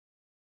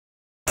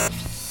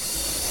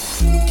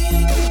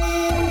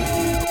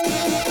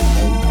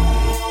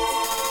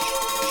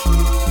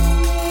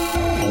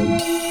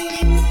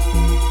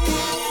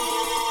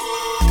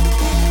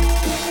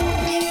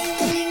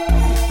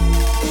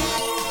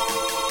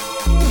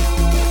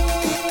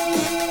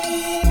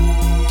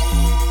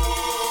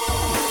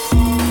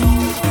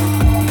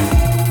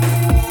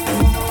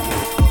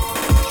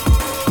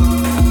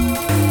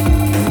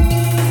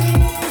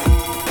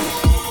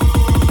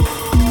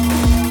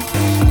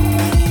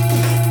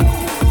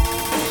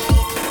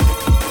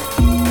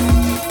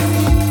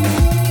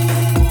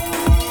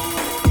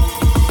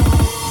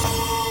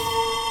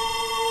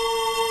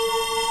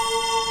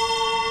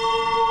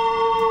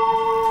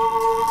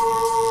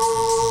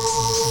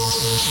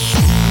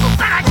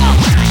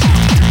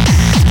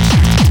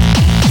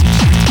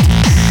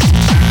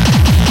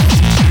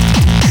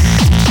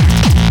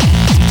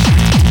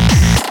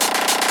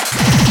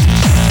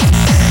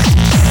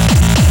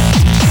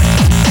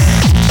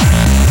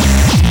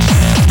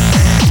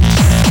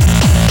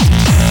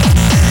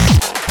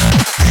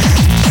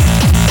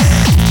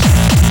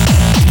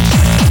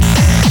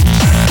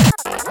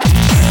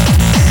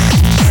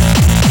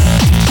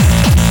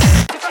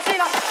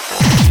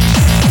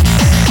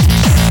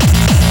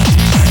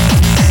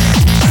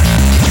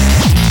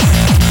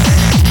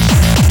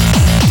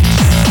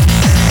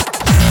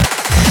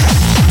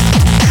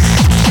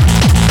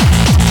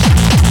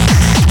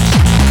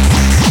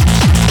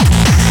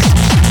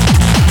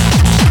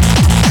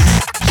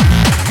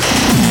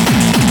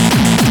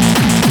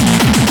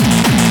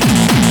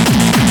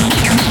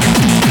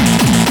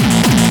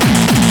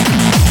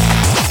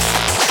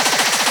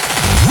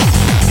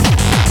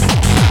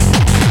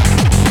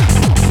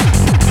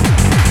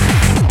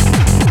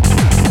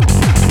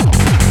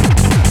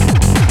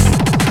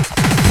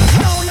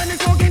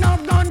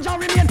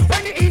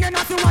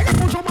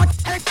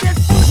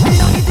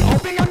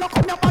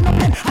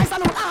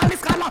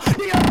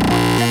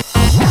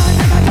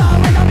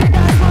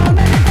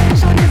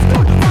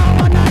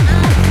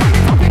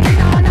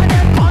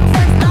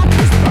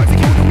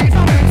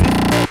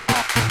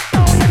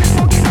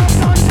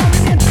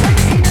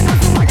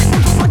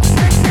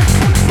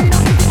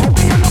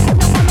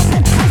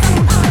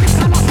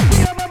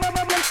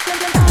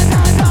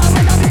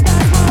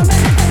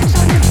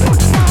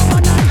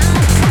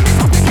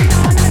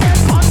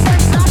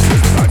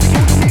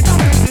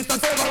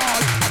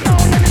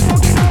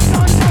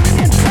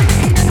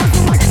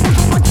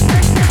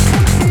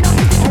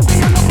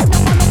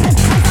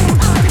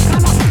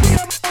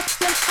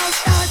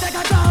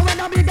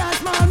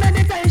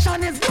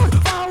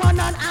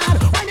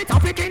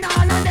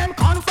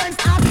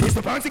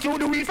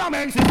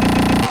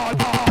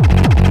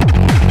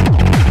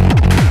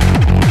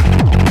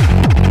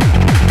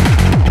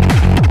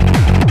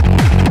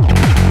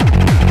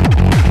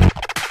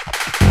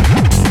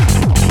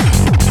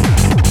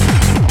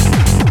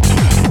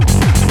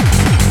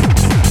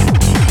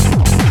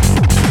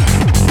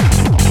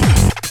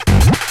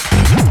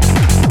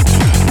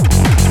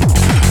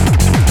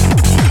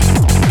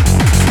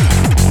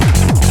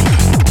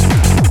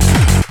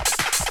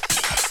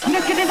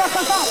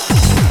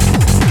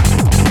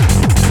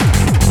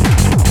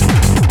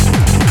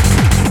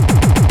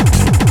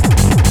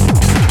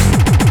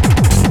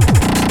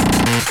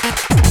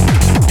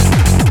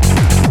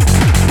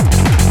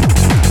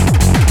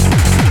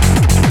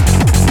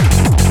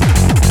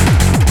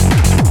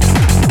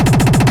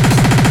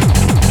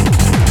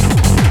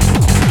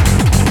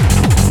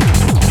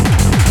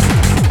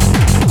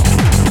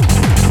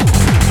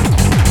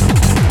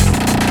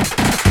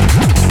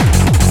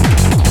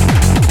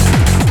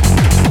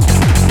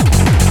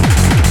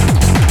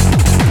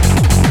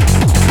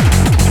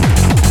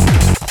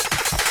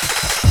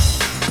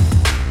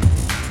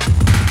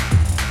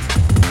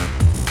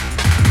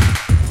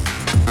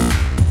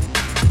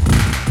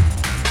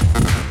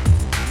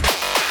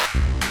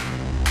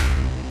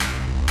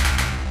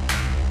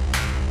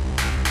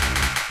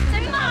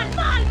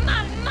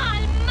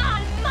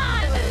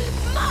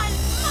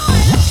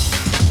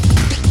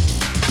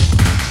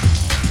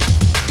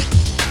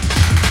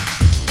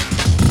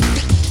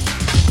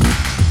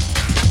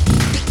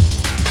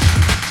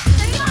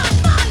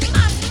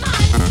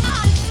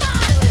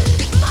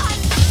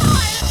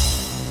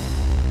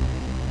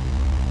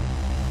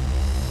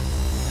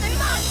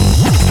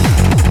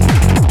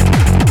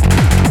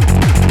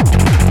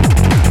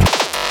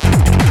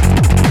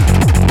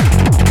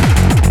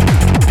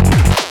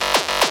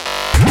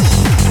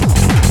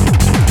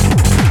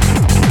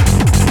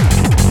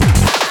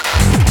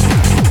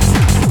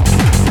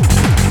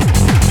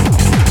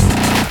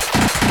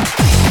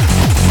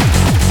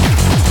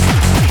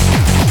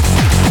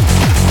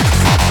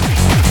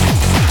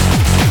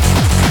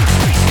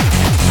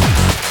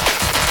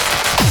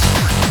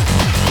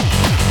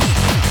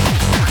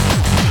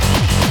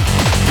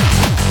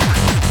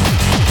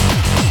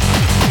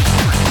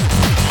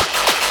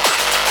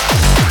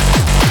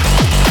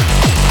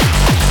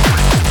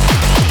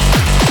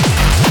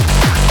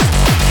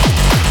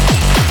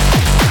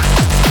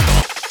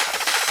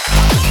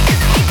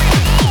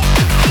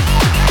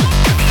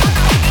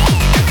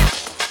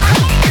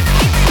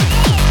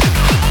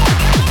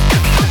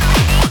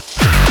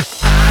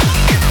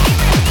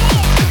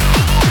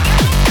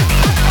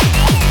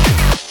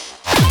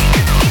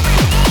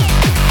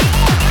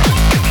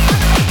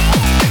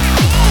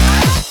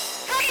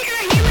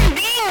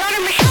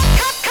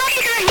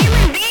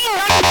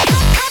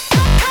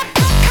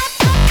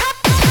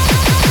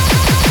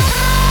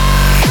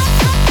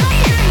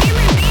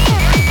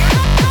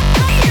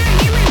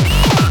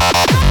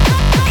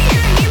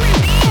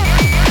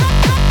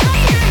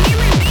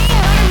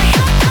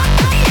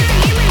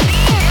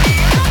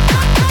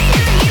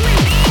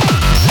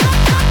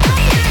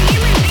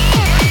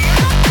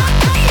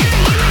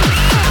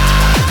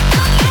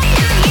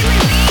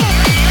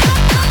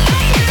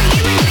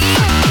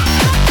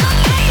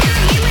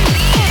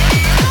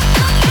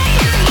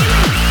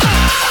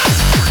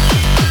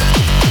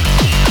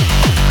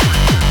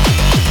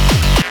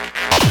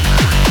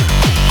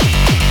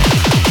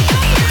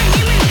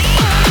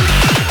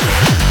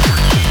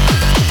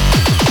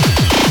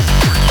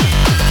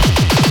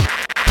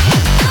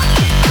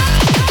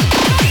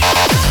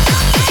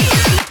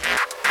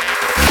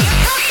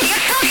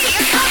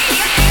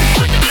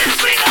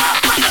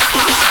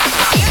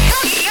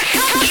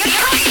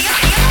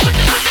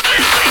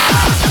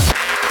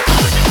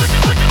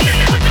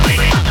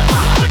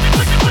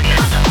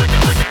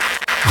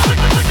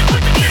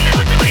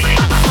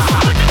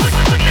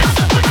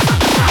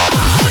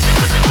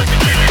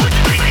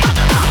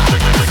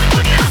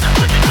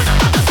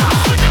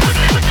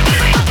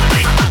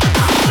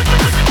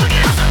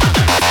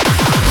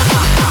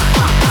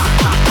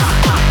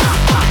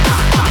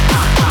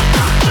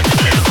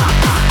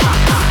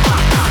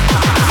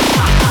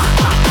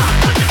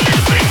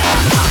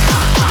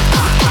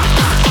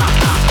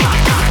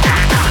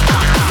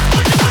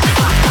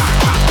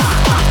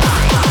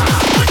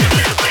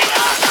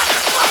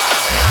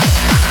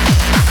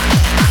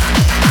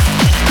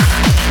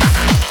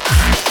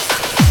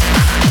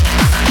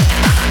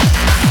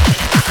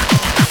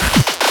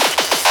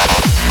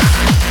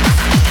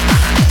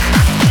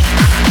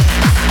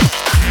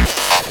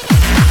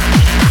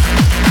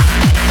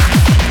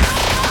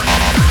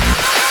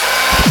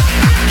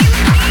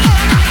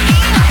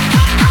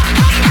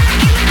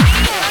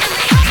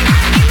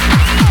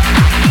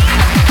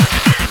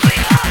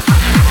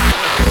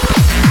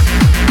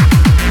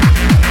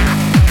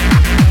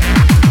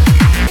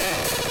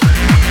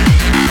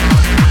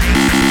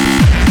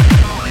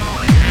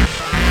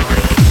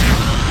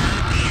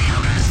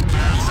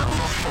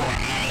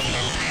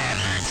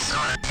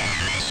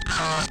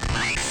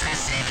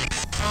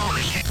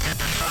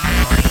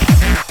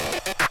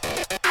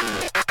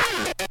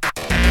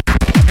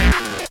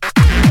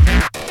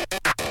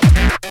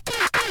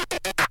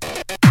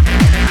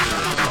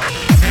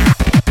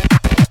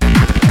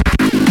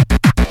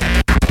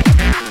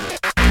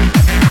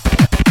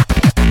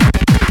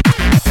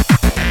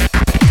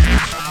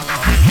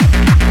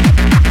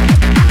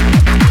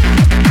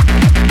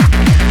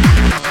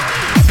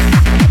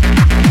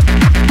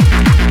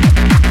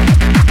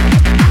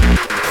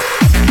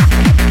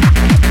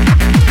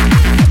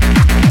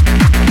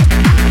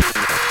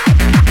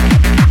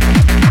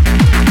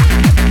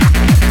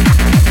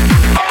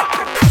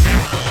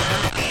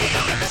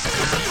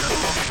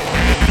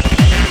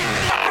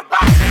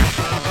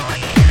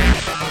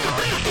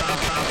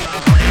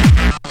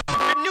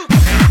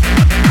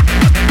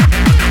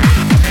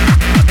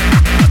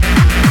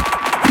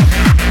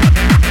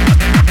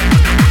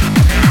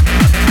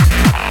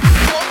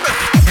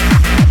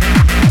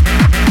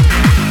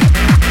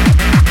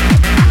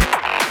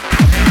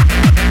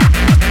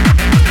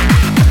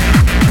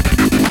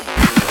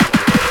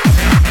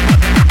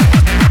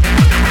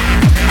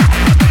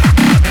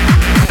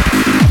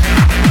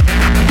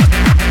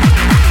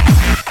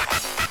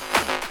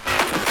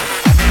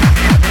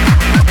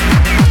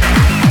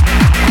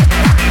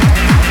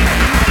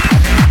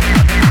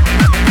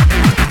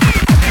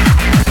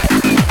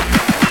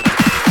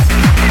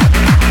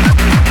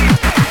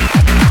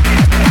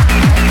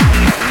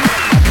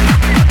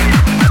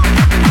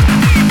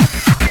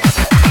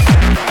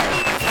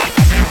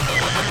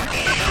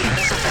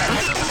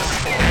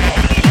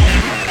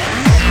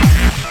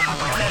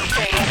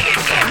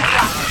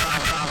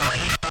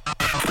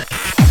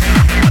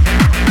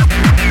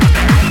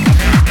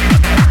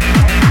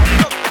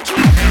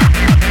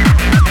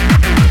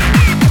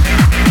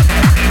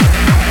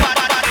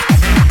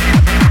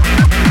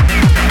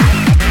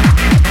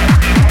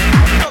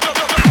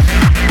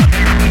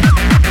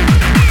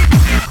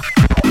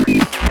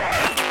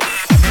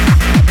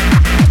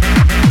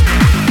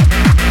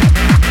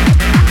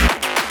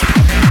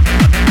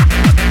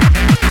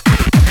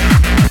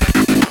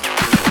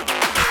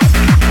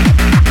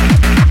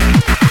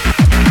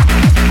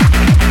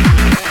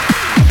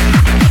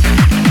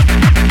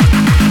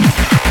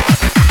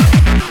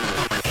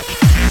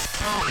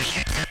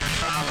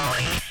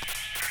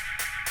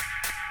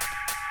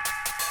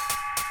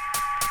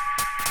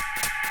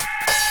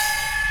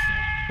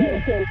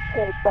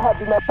the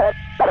heavy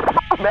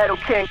metal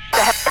king,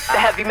 the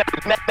heavy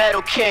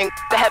metal king,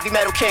 the heavy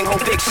metal king, whole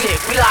big shit.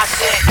 We lock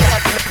shit. The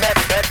heavy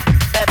metal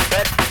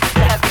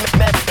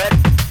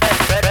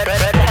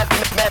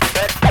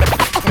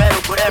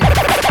the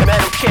heavy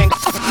metal king.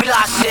 We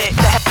lock shit.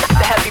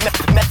 The heavy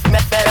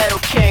metal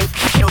king,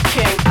 kill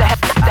king. The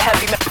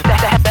heavy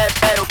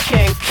metal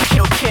king,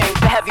 kill king.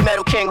 The heavy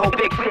metal king, whole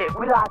big shit.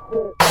 We lock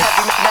shit. The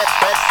heavy metal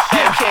king,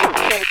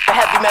 the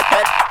heavy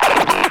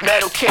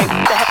metal king,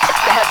 the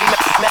heavy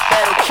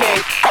metal king.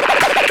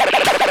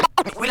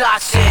 We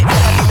lock shit.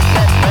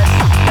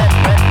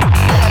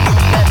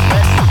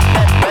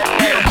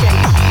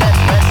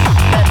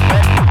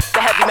 The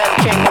heavy metal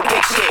king, whole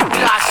big shit. We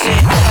lock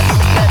shit.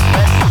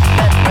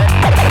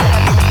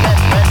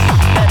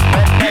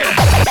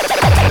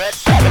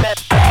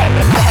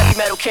 The heavy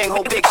metal king,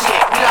 whole big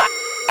shit. We lock.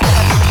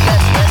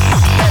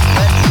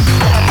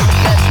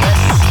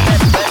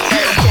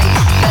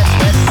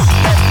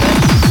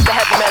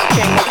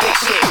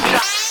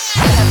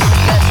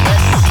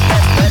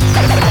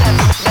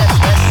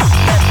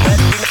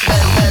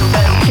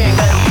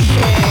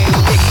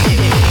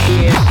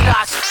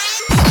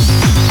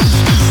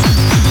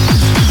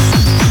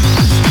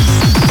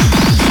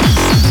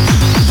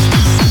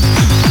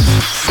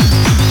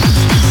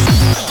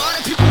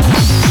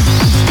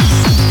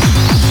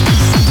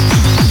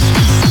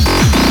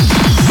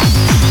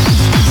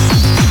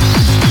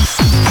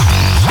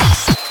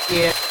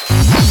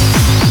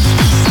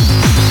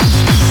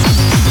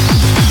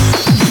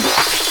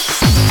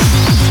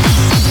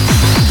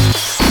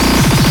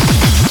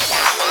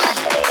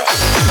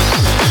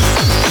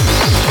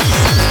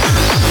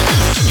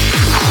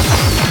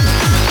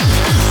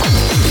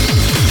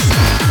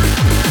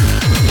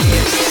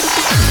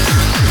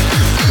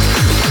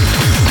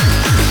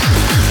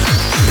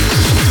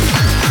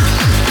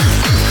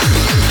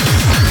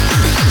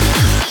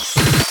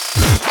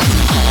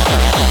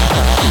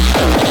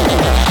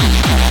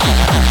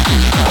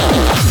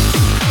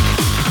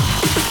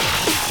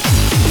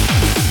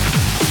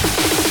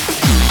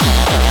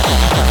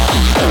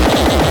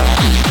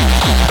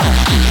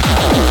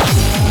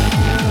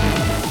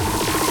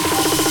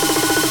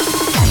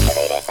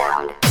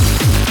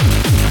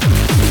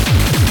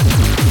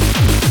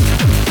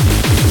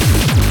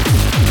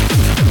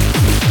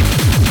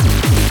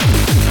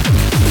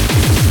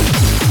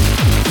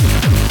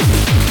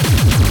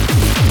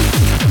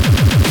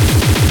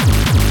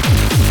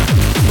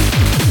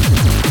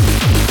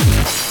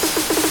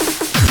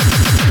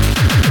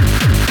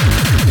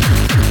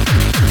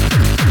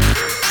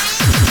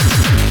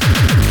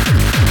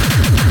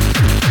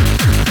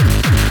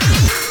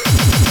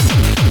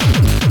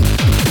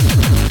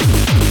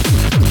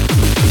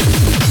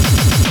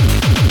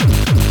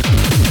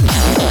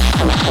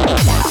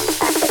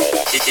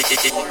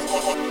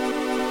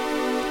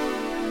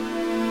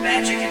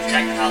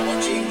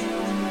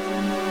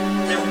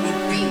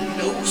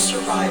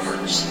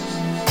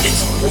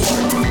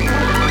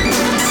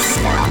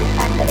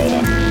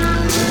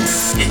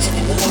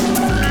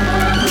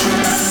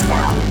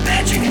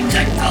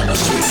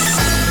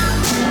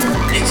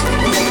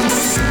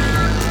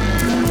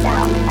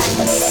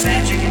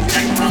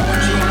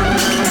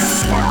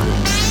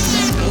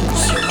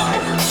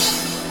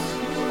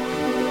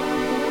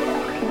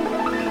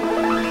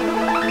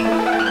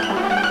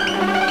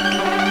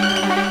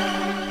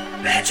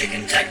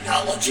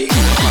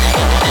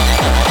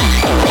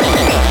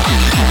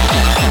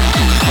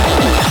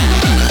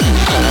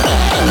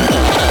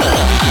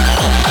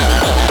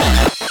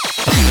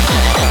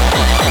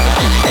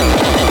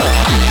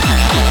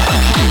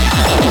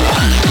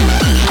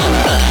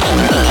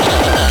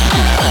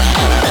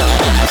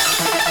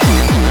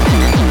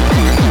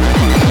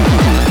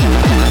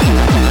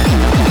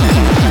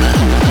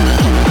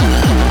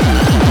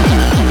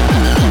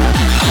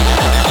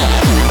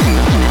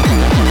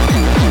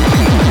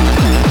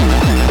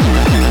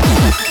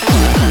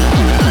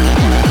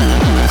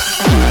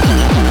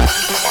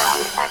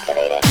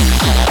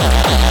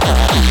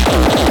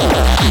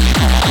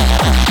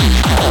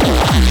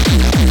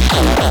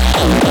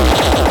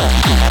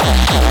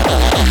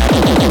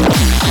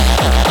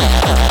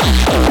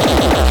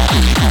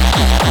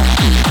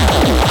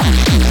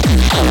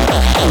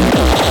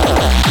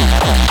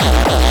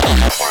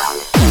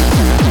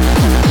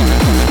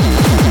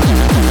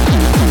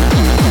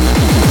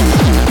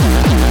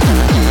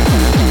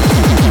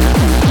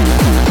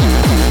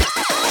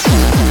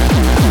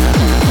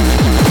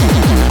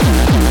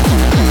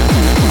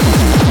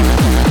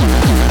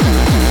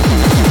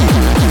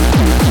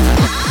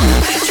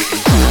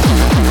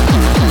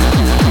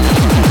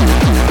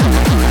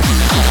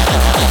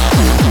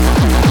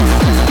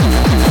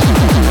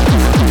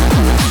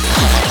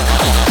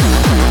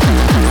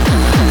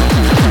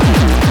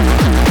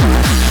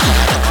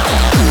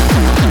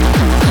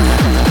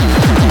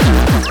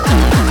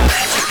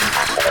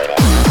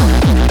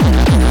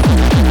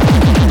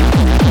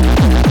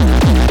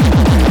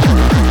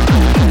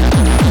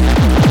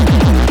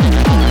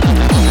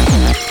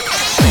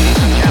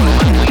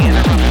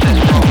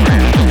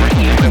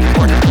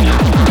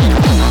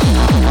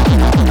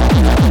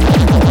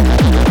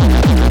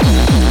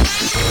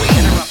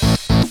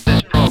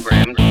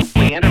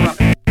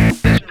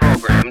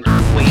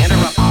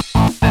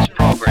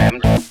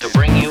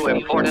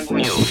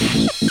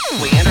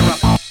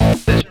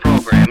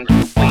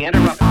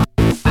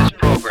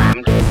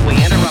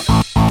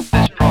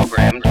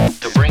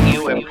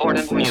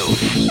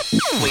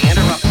 We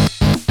interrupt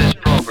this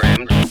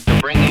program to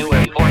bring you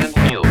important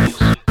news.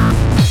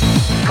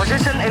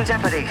 Position in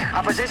jeopardy.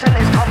 Our position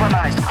is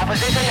compromised. Our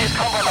position is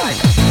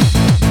compromised.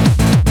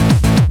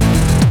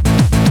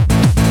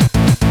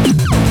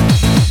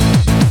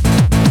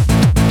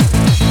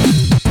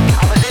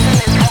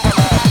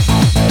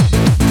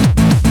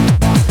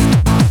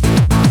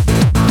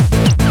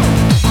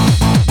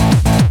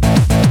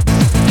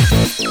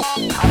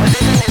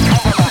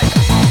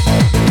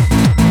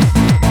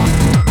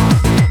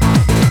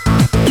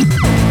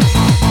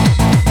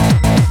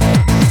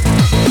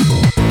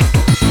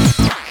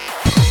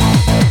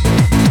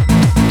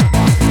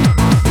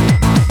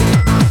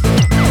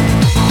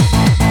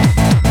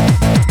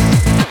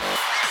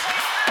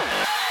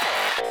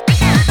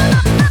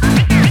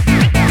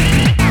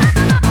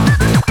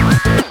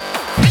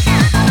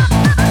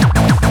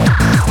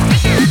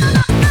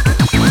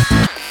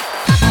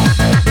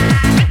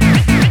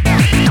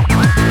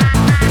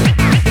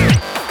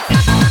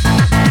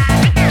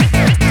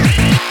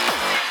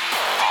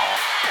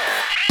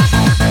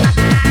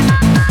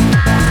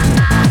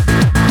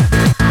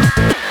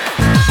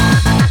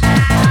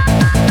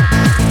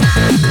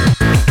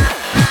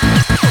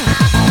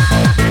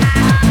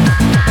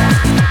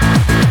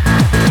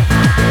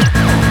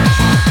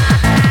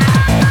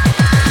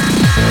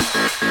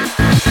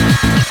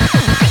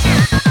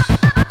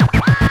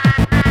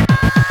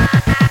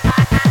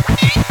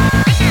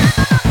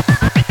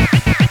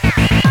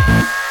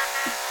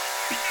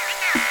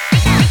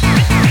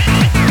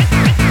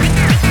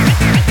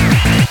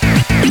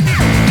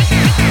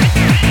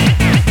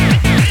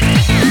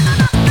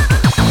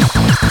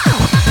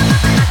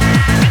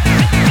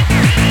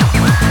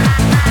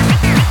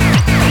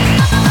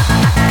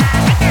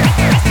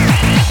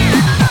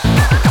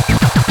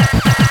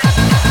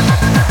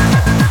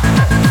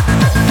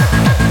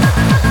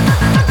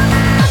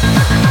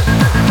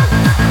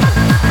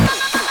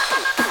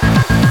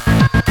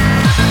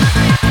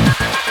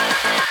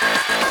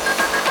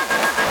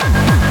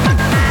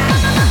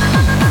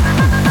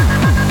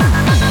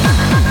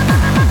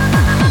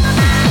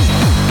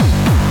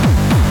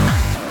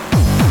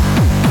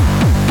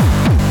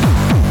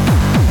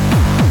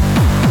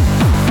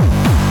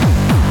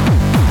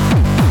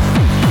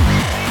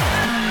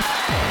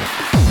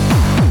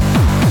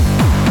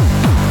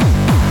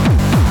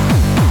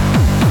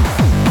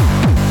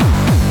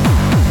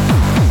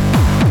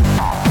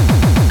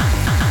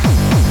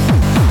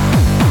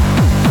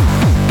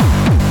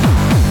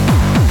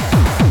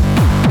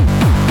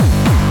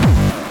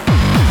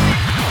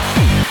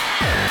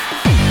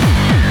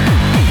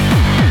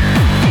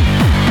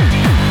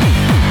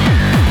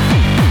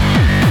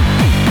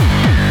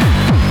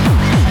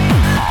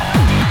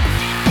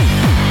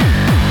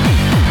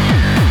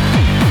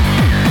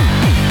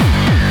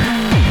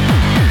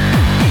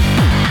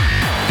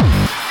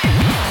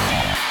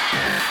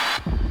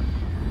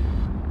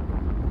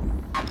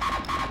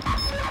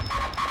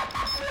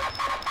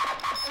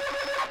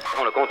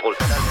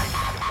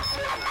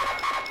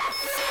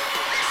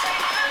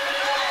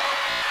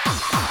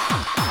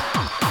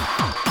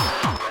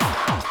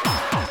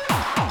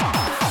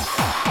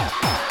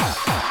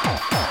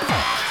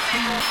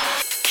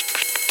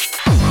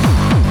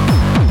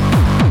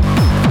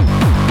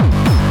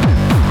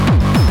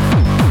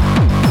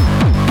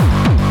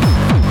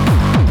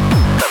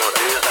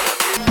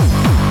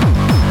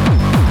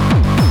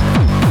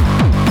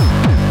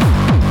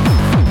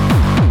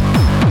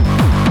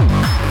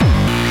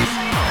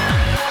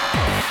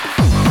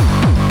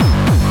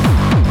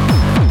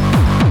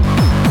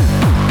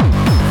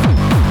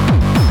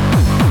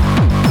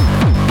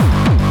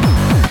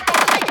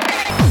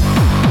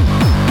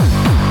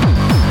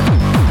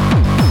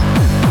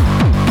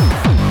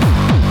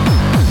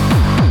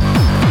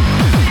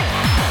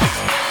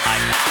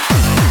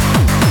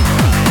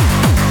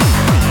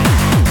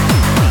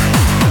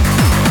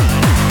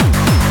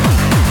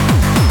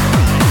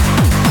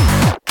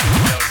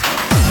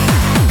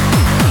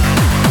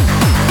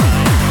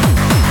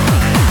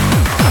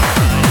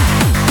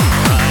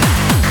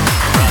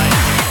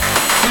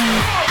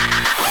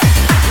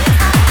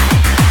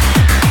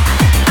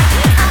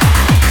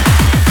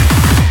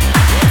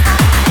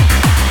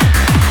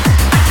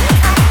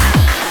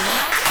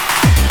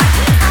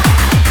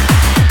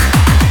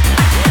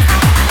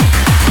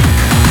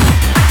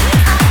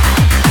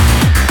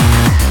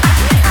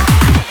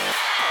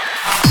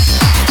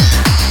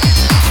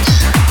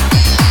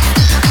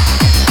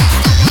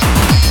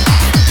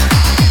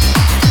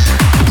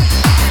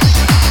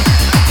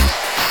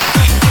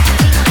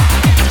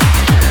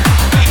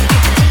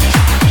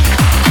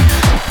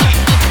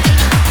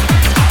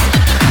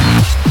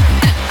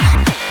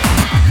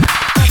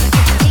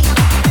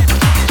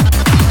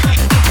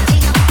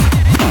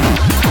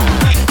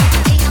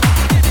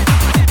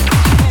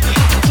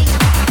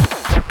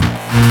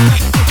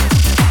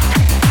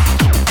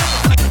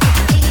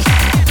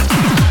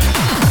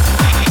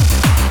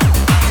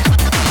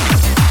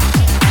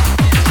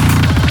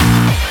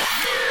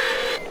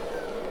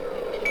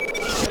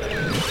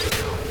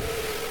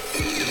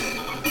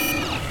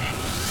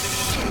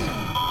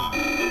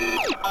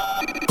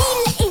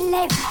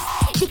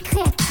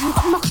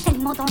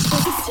 extrêmement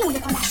dangereuses. Et si on les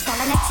relâche dans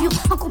la nature,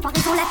 en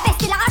comparaison, la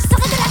peste et la rage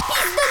seraient de la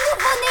pisse de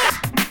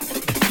nouveau-né.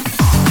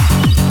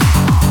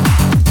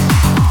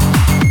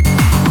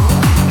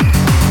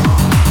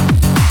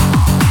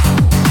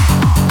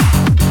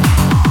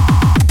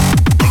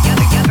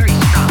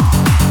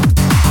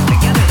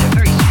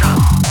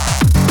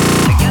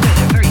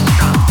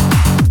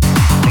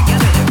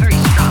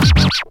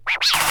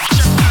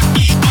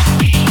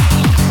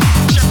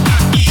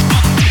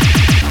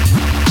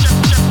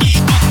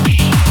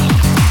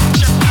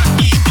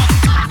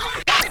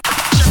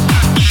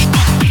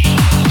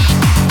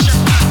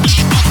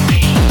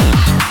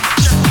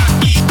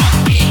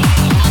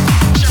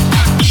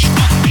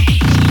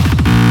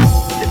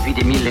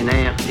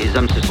 Les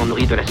hommes se sont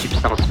nourris de la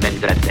substance même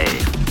de la terre.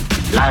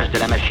 L'âge de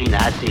la machine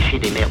a asséché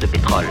des mers de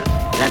pétrole.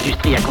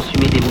 L'industrie a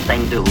consumé des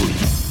montagnes de houille.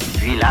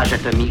 Puis l'âge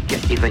atomique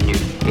est venu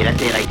et la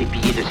Terre a été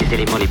pillée de ses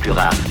éléments les plus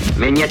rares.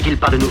 Mais n'y a-t-il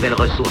pas de nouvelles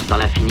ressources dans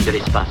l'infini de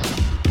l'espace?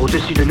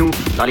 Au-dessus de nous,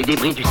 dans les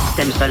débris du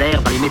système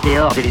solaire, dans les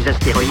météores et les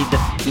astéroïdes,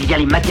 il y a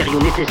les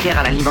matériaux nécessaires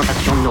à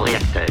l'alimentation de nos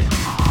réacteurs.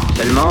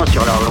 Seulement,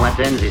 sur leurs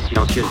lointaines et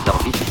silencieuses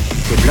orbites,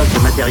 ces blocs de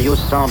matériaux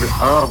semblent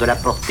hors de la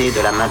portée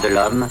de la main de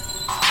l'homme,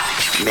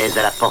 mais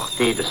à la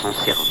portée de son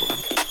cerveau.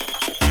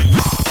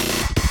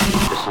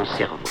 De son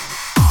cerveau.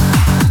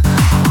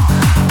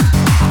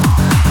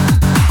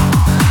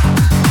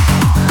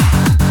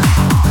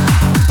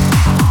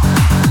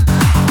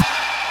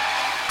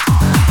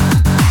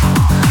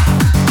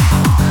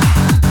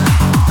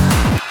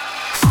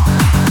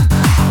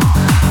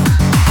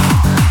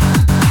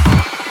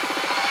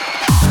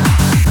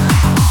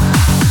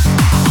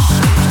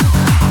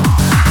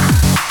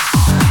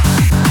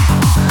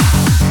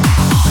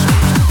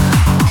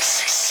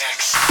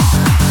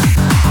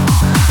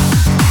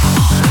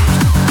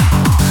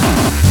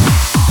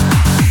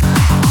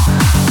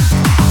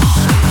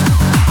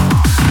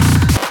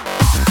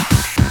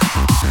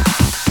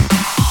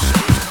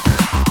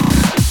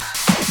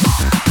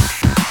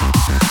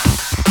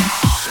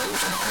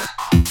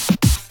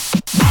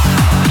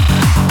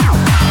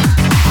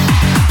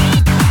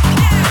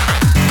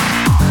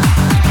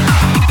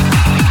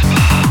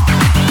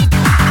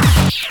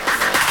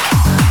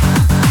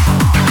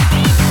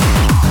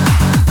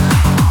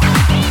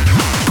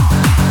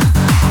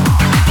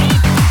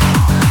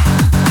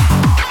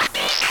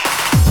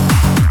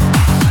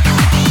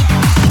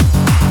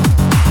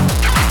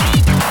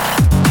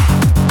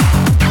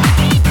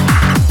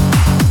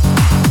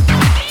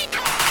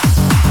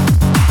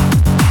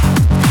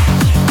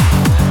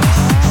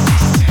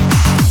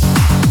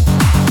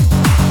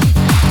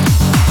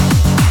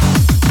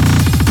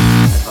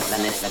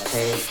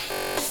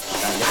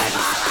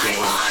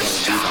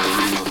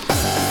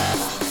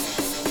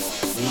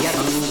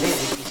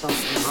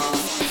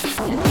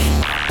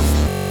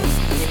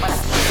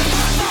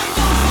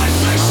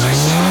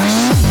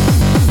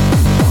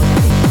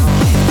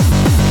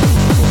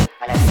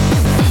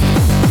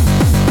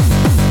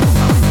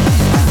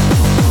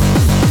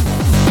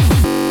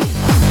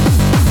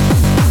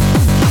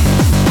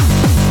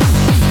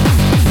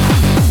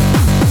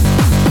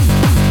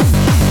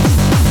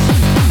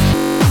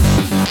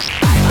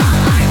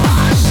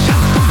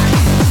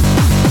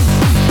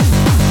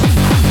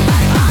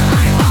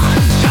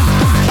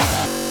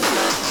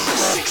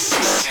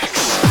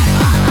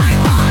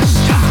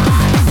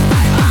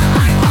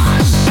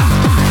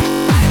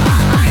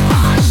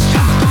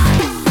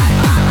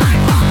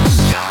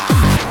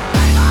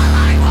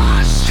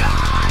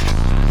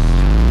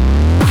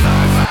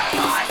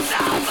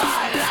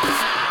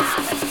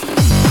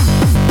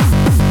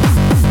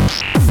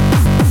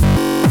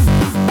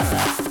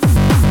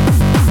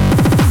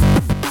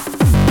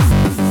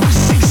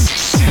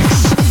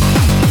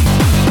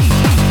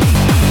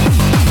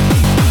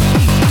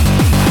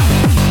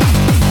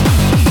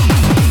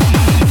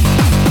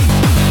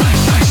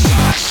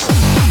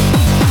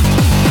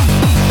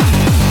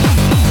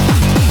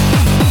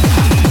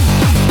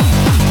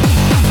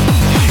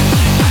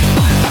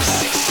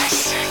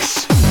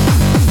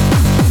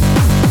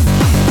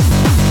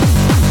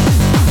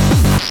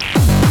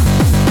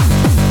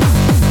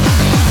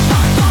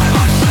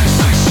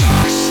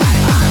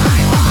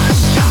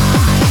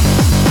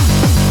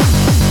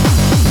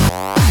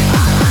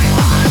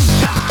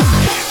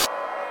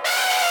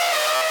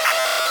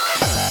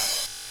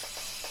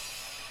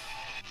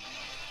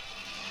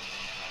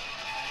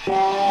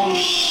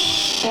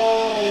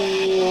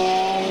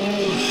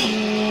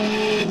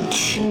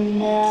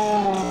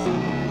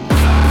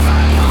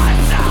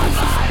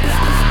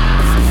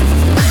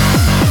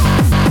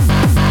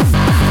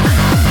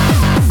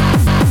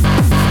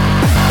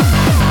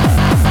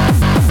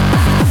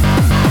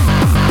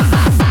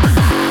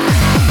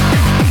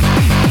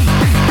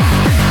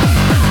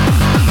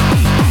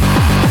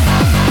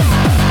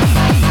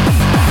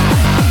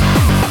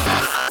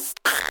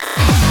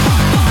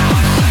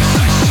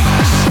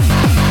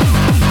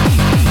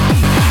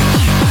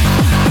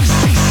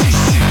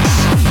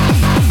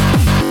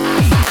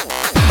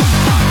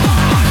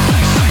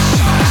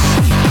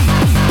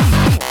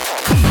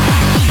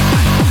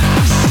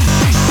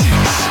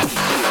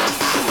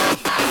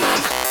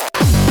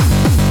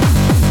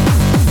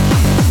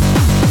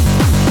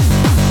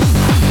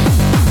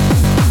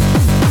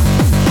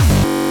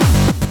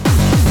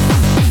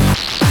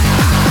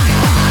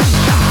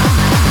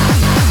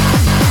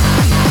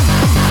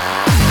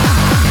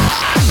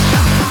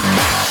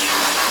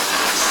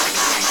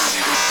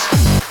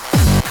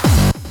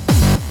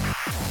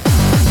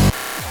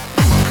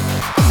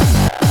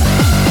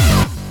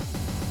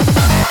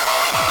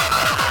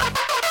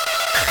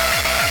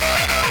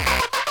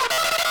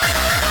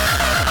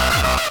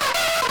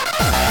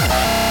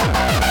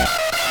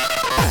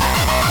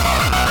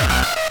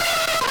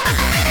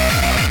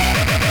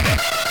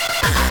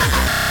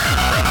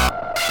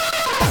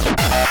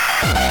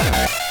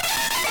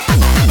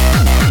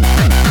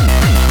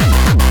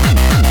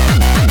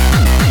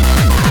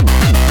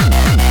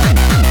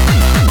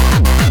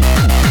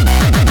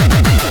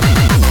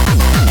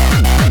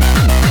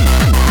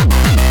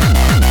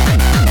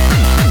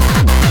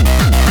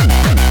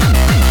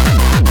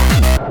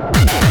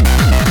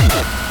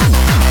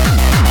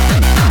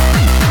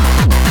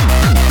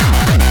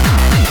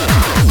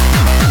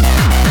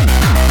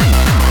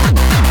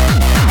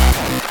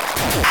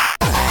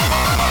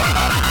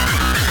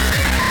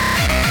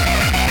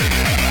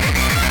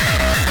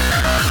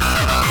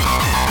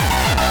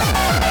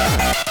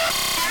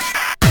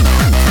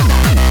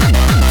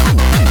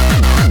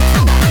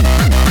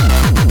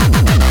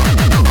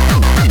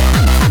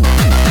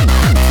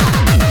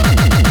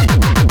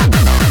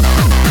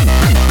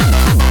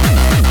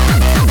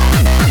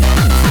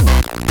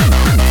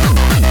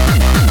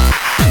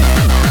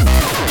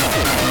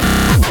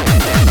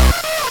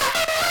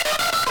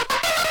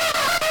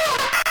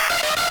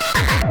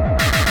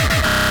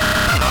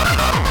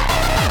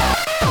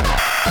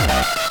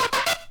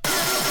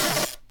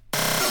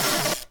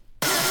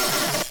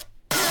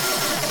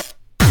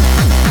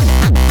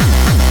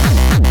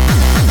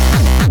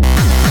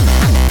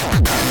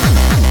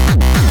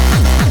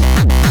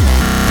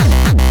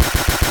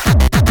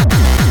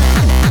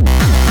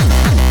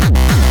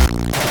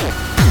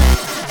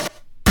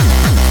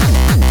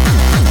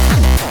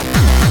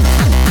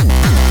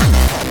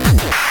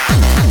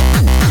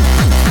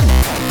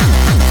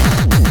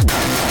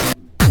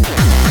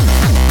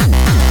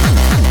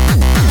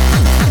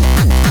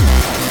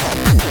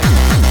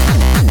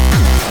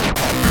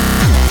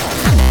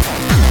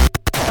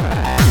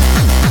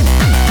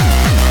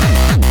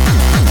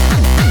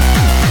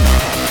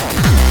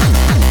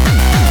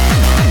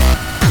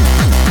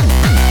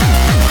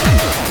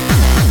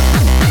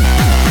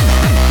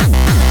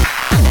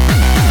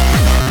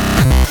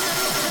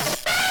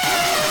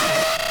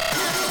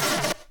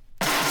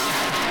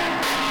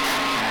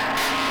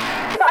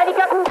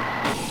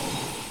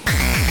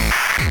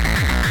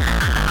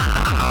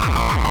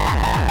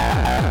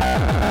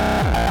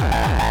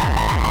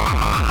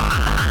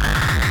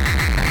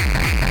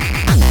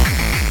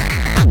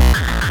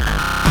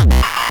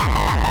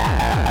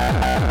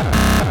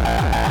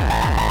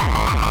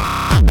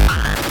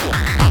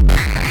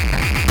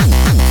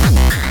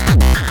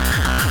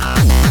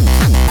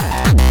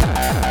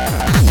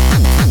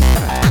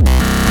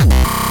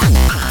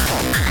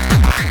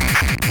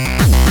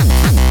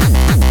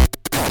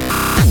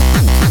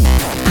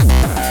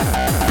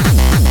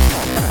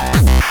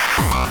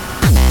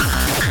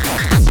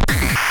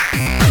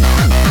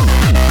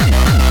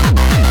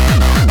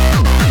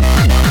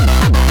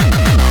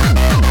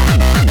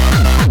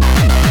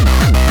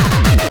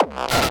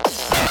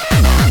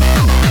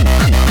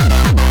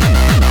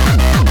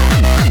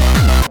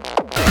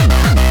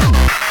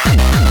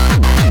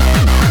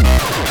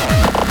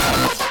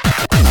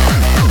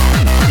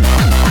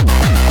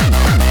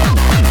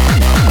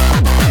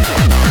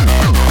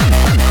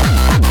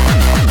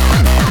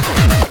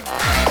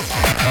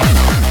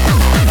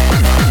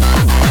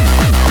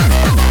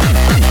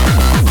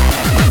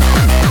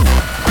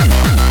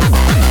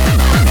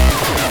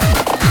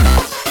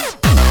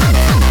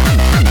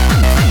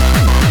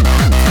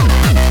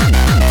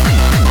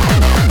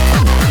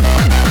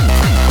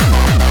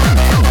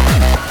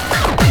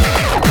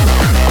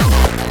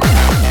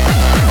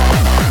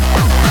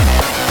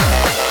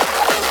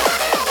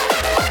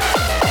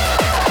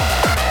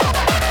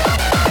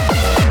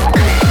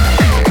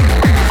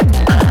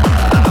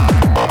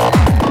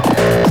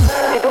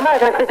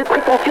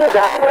 chose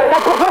là. La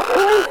courbe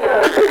pourrie.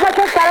 Excuse-moi,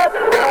 quelle salope.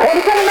 On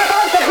est calme ma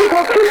parole, t'as pris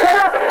ton cul,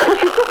 connard. Je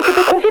suis sûr que tu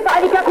t'es confié par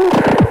Annika Kou.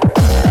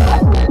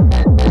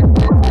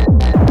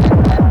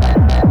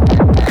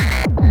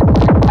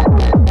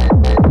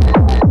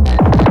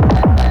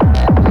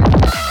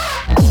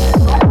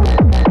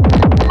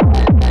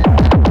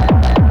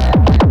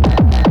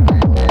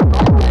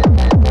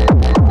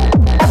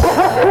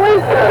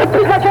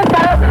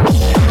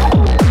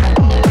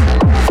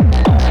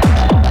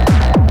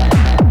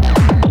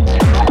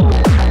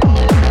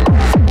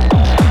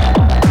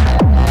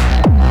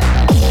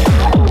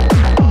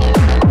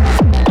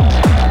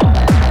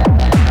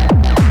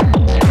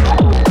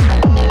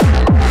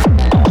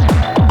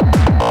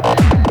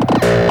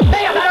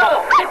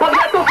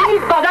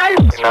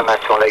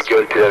 Sur la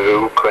gueule, tu l'avais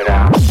où,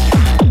 connard?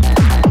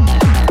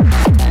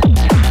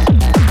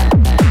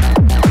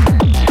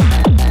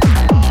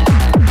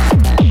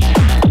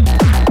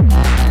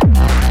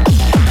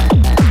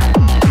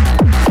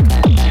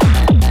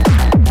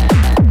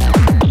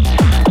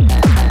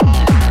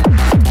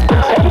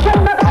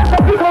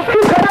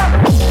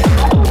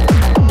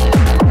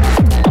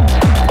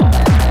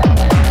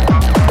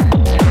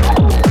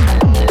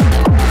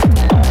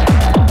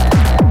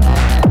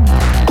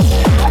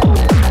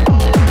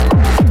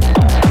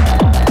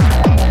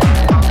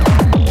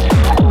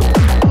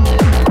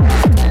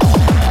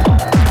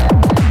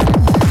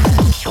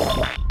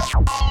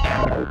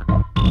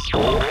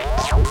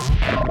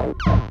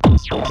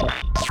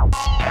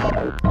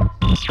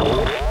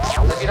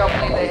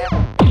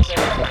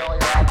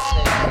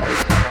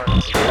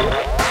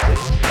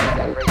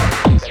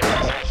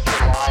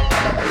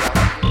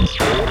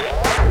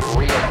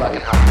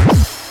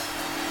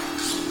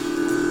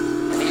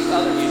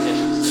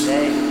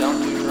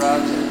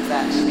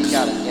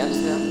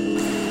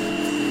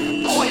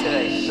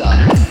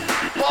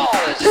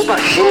 C'est pas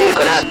chier,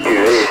 connard.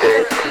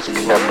 Tu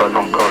n'as pas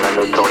encore la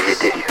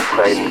notoriété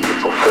suprême, c'est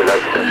pour cela que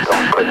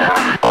j'attends,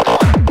 connard.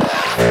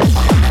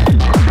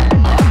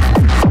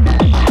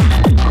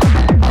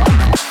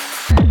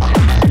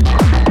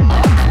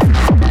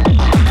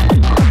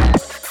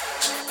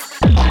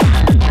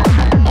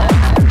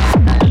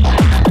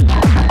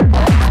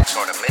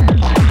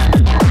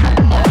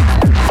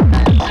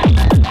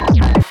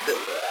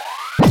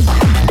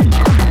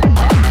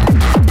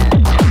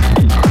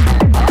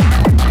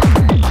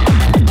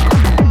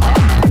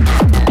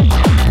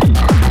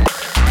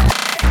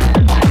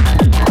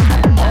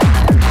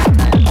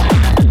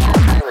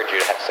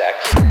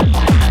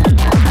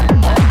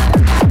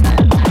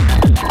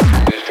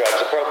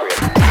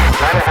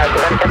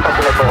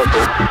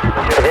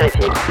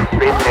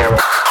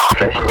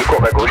 Ni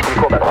courbe à gauche, ni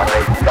courbe à droite.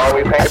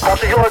 Prends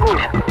toujours à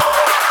gauche.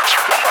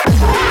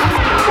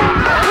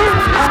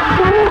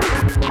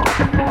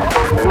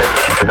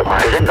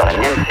 Ce que j'aime dans la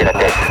mienne, c'est la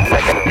tête, la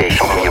qualité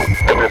champignon,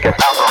 comme le cafard.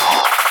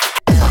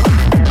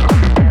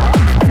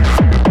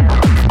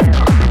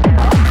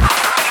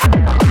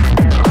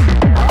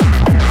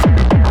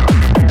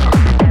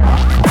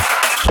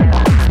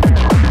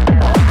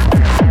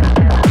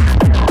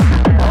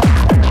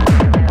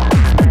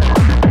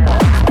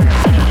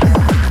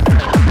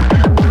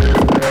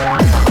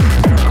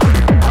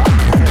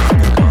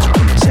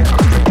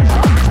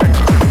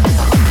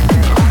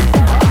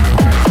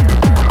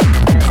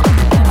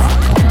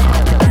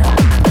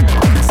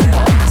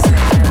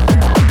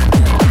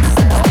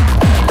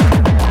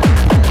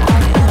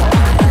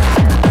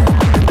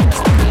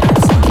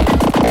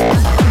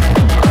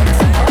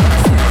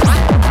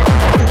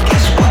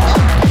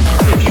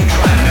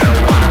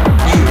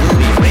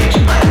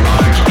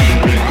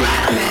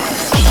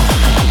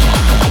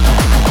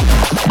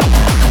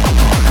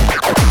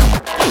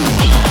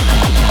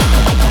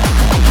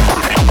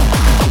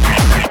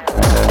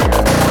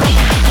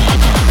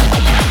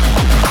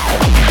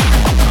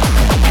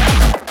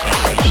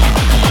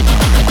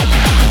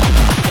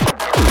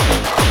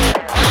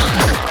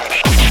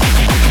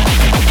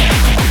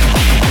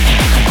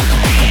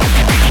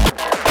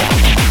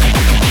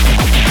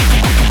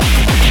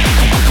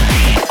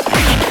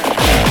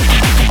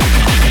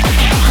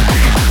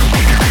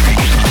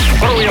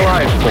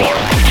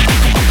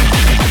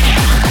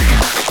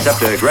 Except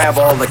to grab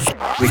all the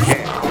we can.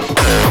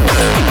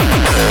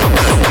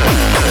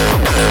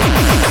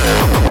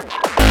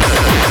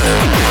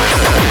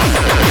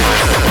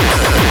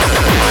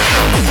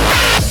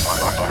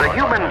 The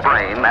human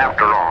brain,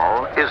 after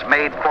all, is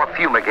made for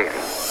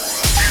fumigating.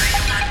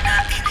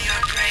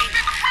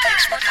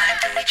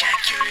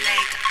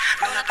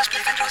 Roll up a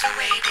spliff and throws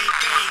away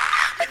day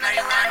with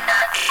marijuana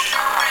in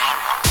your brain.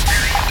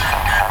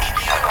 Marijuana in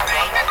your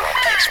brain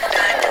takes more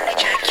time to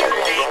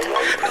ejaculate.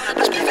 Roll up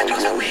a spliff and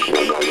throws away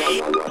day.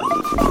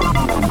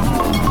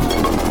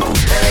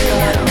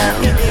 Marijuana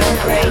in your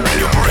brain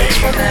takes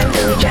more time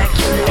to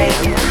ejaculate.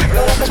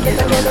 Roll up a spliff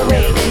and throws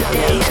away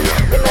day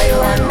with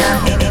marijuana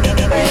in your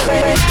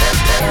brain.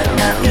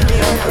 Marijuana in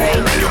your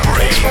brain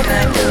takes more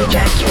time to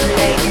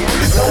ejaculate.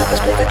 Roll up a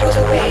spliff and throws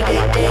away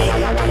day.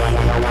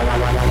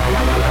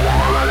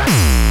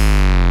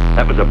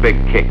 That was a big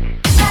kick.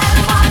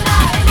 Marijuana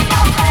in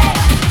your brain.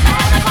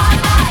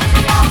 Marijuana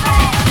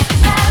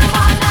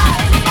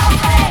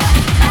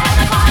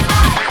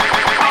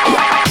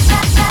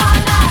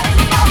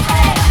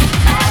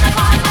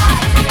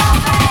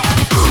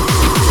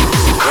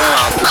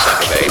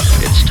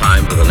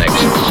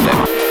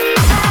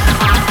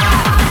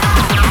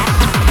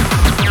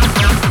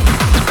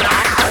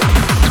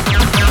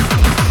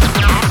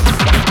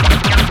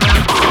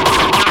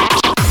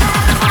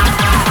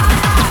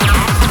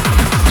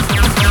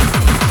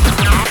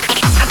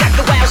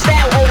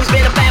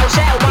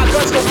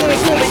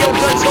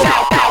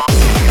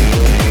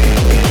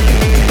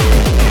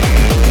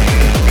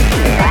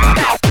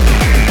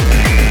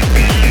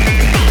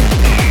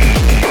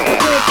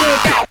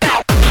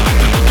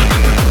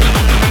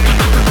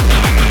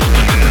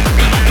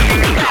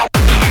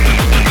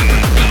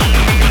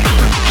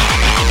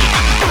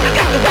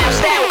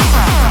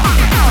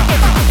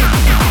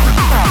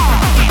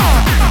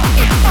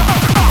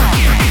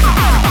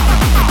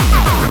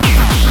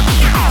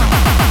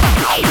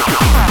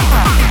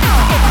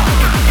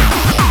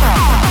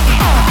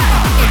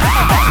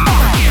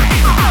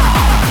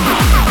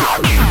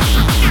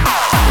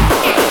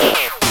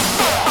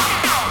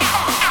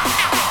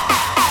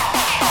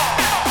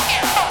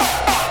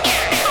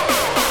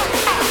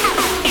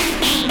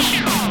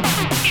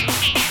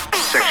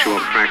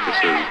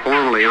practices,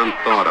 formerly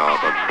unthought of,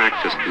 are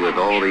practiced with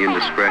all the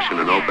indiscretion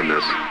and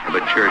openness of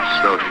a church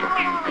social.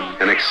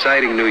 An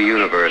exciting new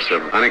universe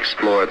of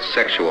unexplored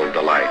sexual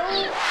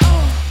delights.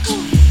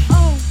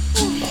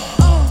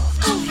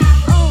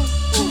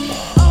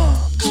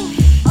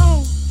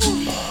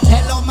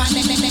 Hello, my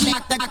name is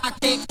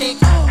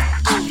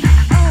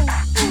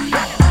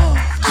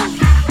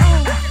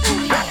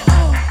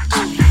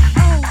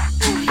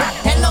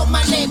Hello,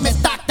 my name is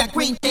Dr.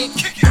 Green Dick.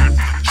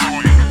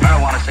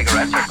 Marijuana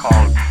cigarettes are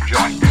called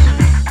joints.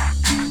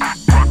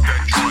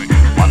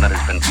 One that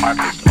has been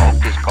partly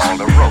smoked is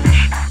called a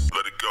roach.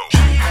 Let it go.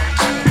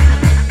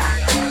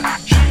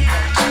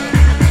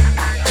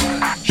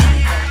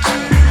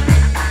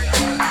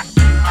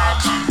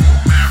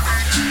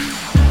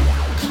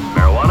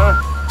 Marijuana?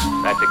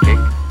 That's a kick.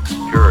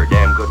 Sure,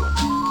 damn good one.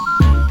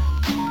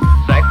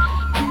 Sex?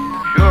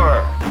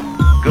 Sure.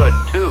 Good,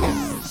 too.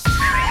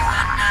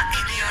 Marijuana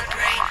in your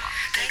brain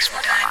takes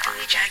more time to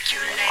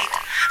ejaculate.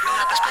 Roll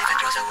up a spliff and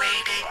throws away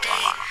day.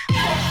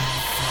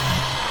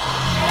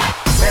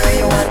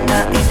 Marijuana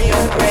in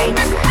your brain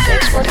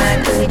takes more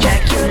time to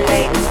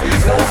ejaculate.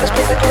 Roll up a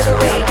spliff and throws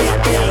away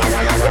day.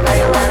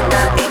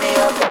 Marijuana in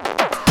your brain.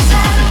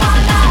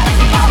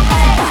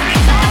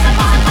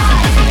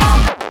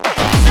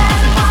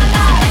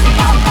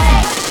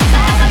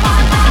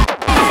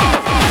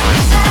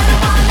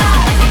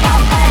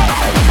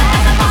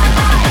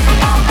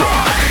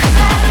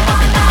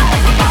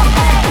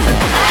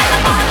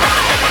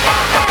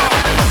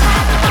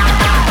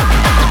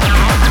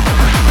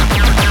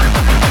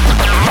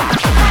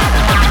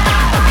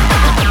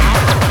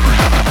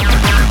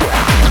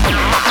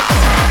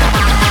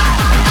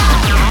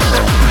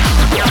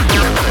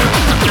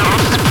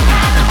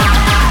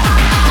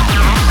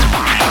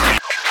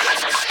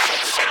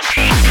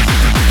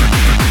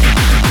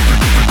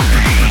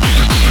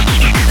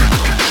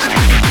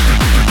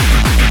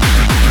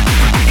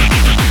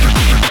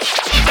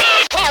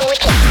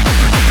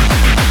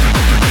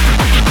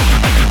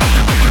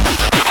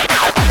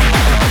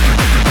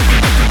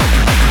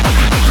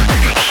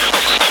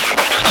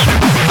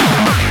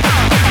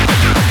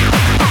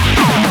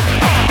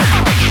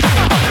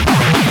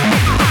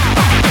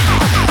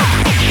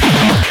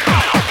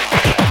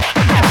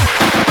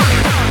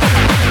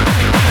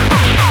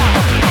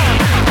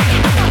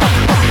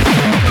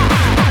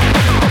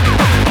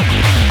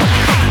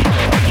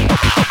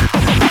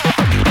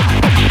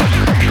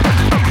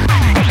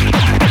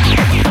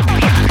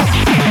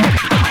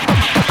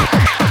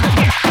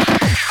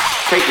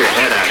 Take your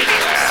head out of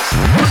your ass.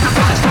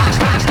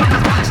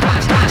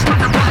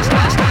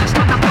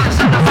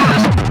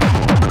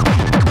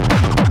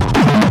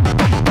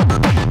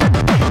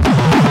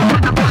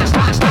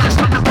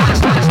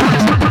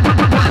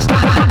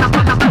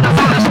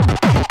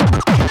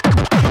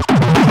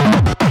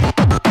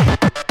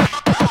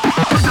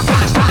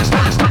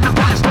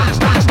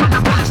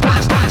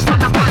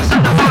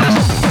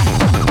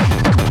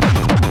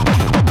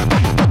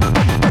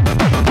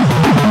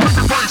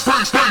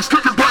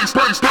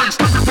 Bass,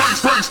 kick your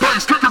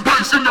bass, kick your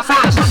bass.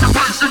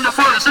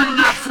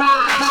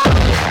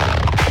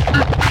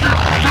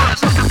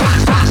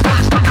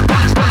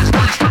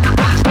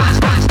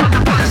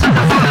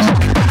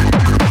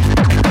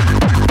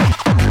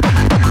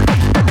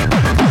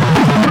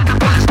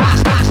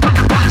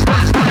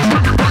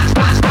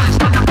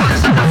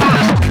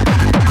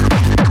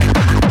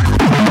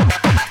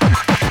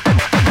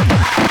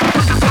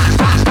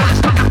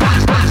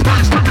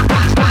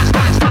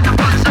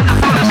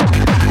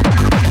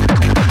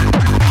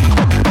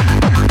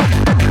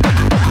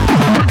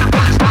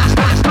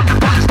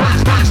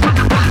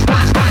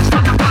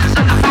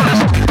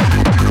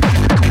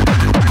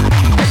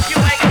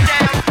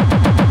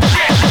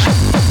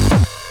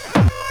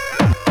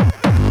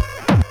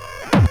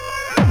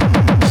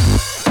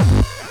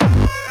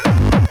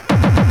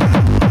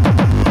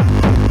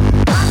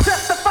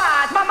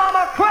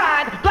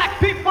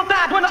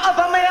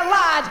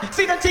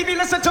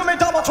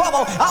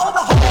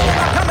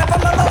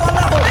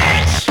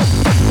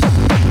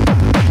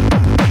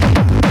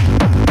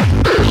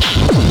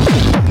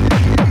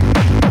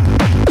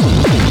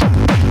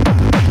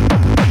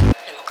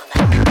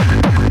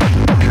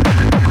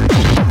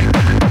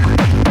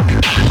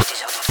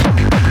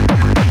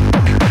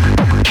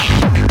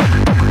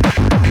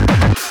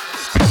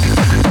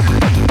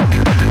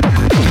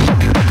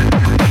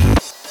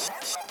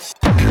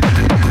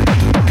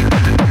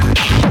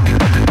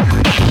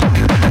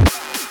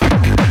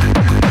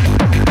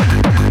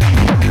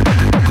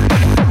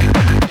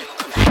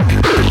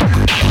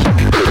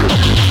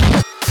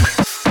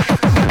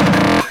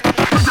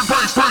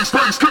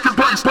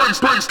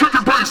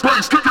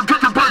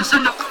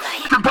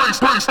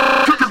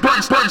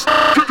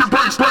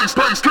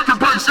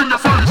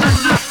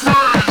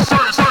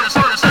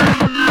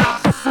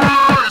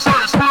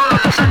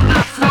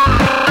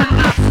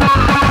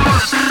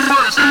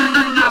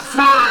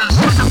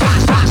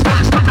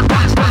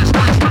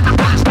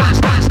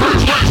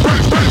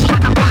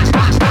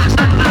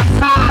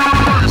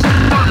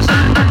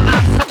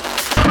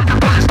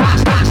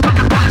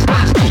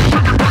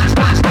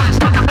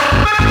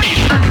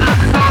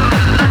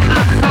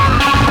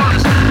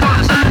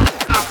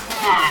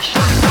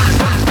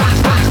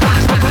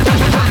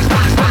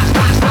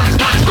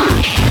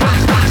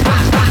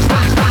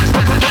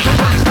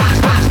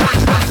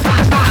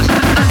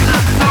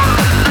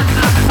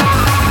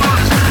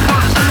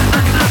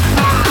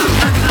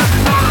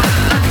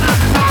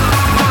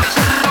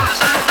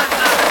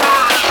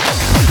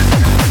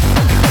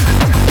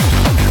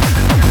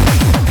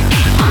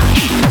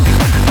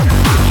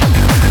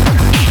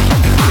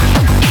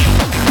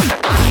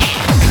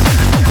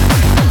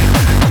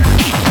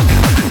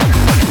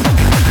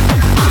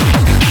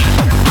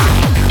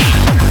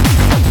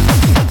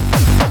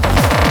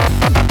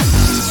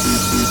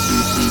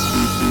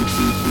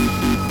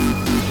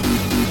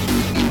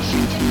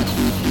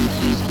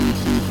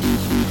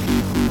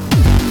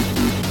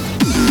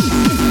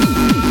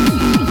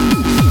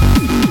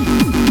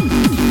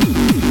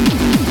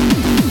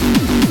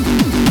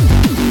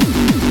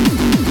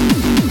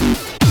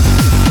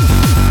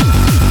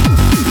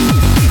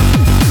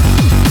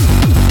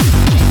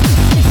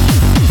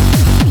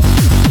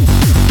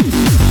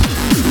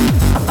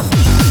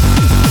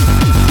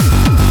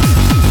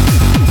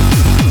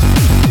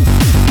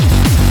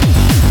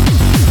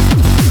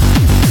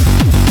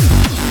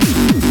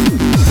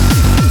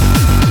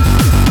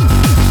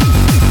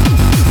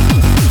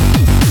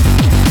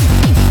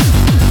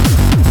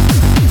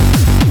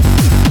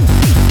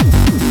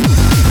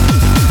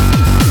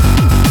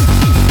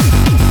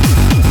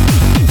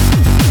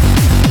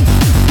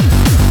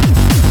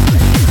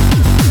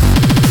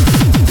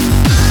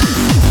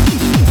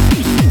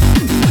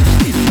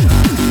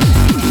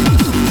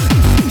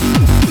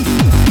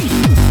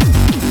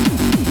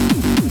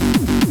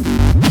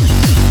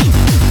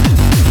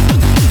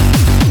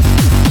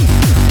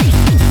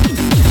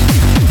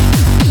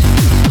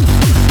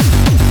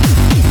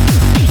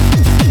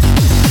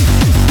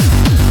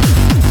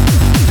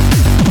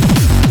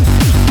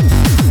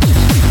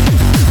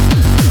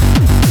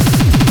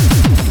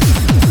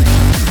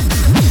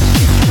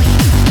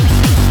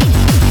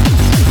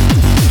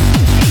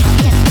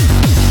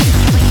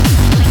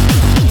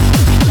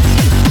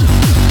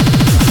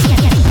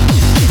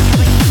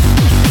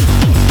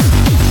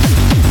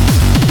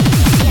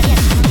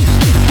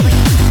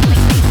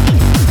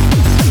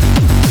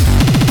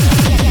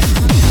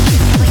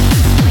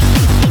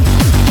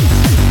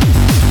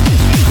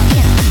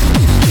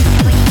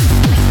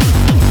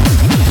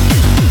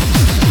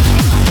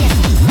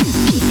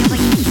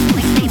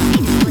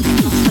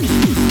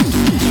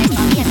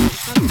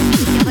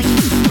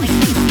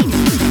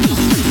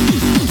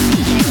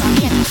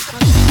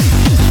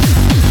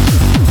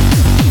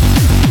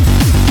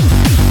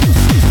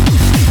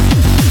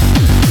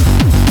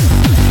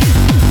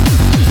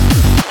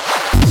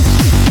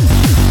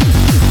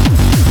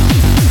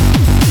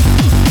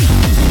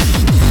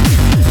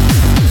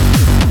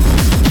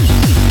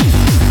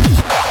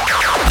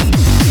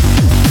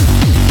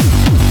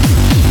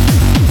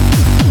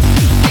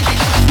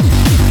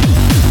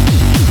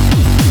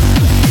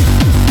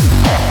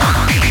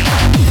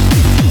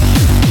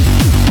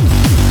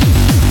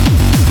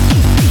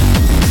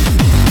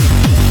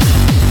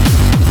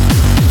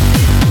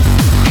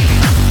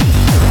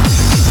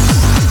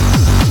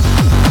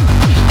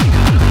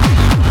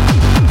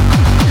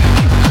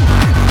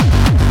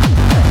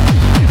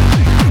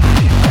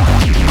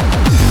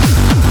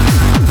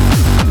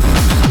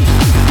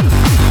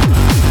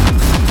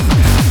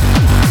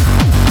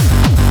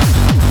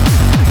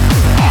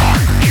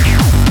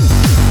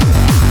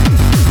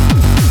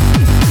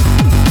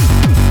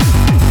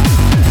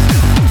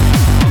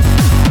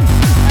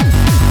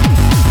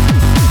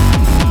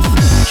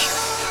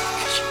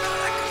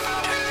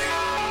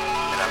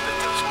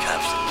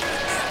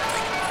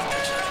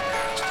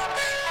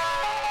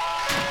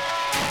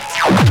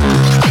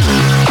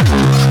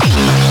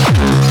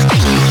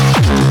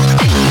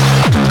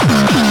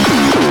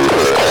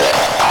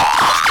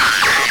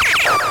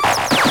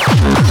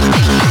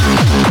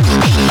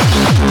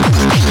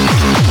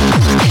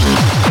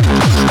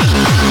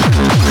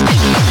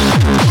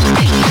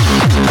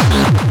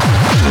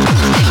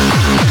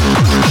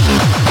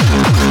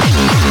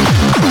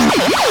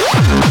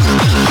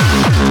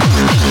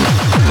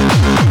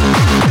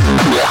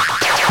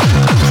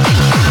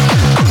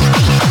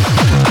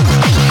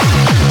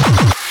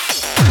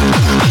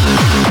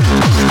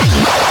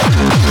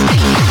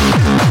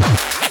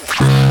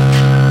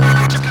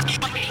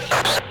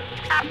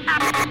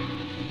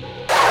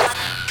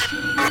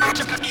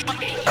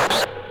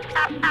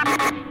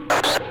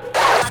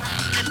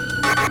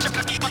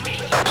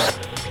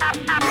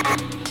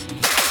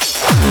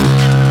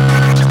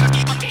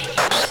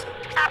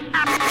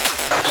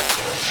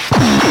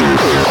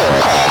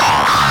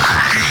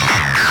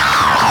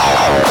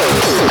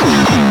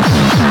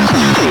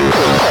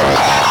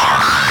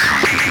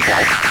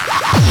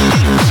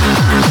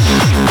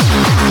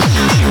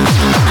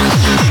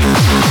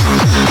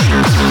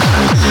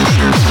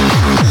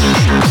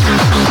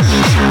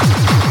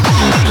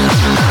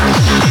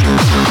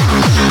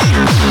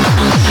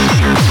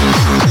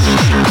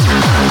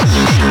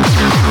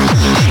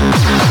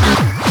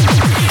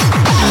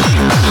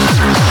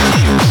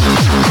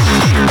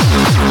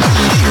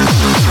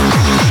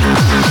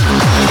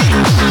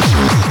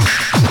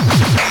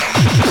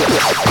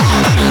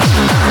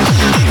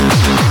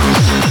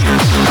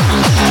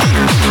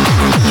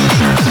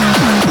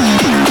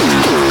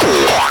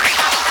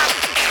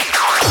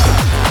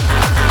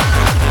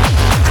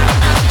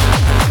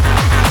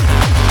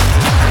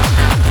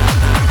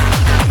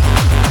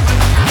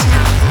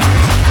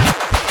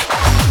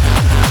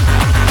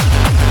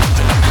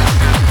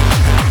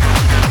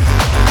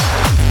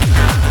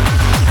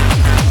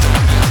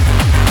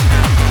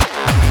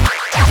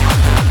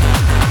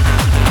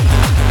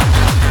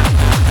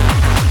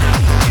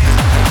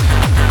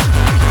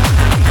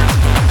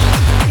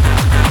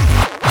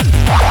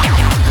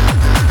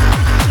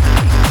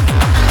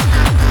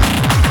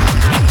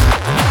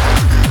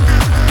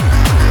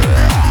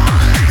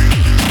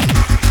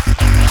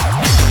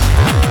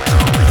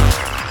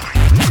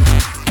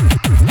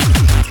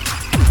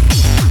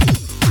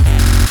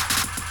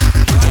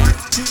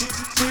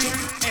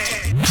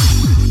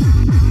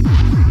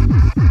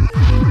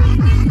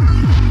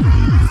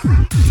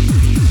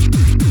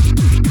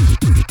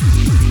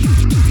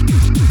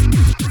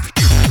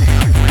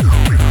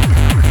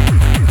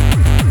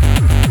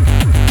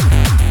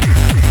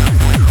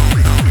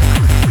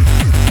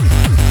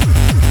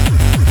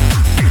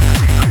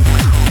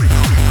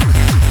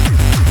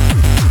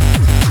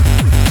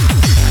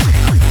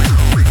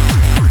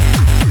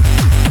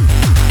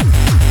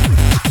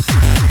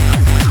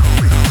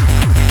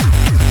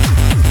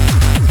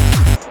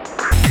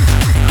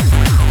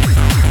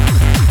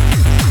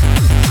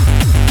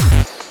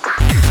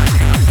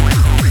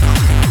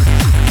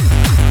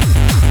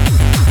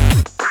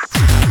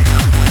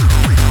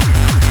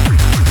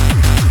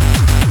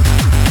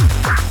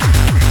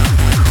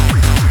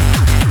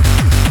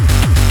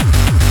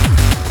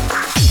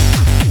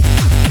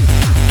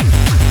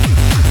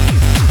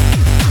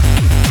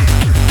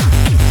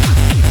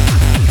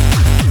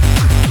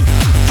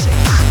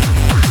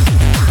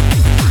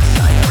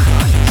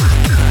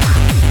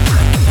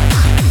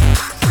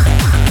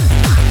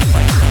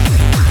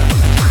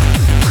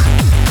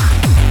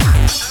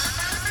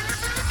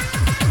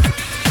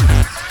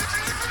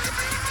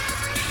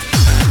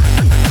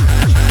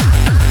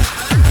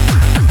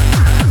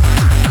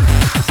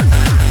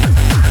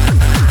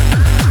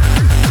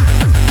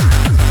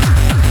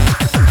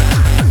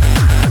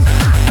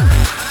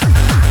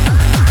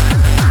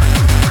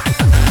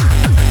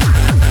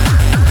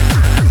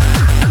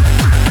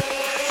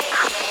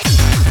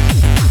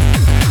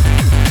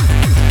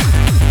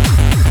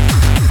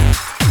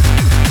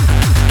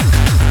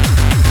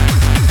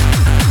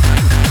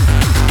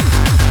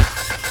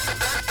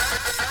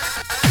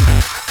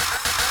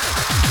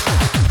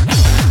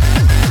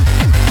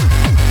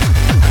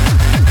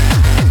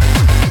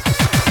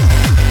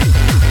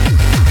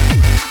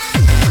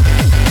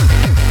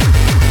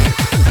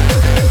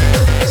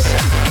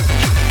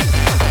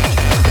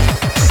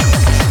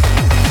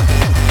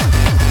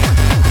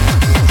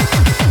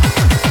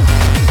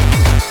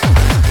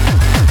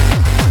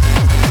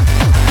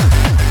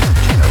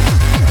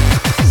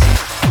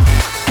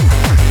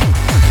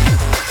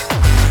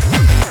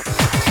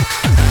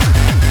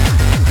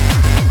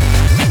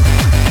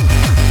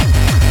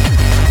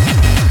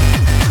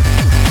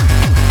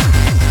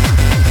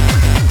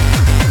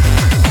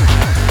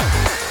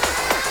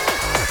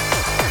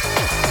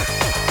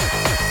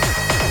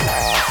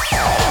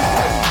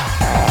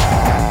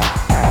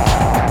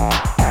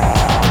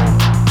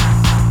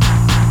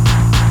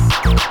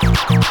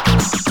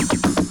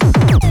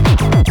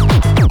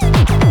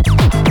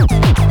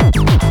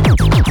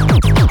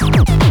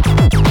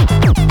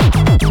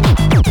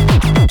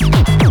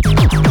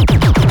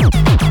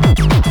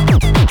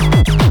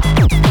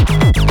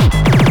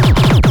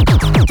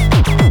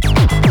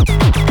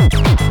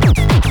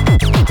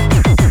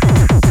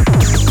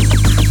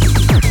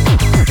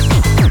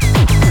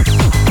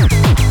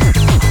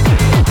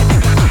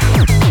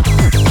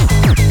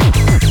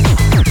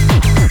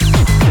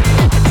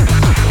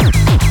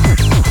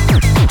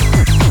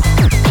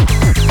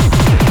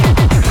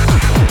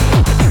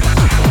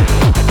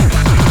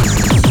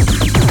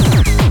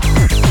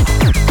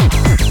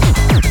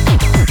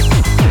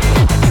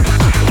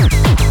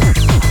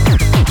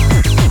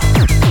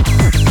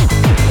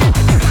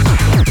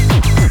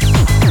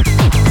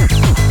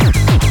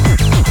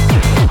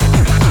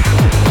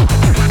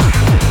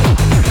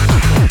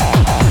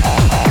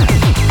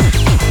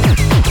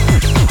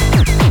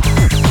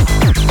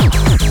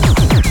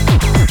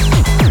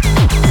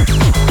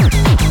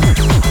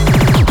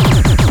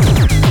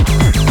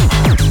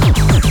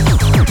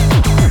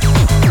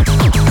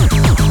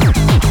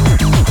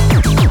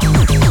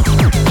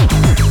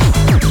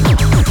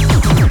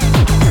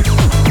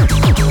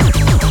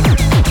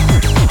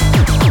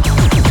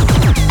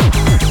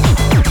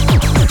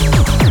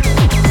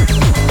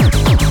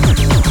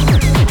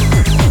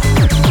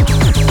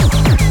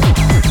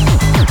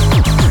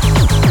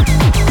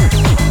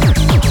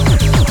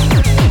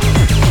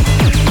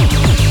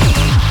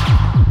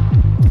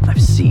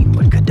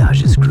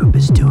 Raj's group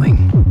is doing.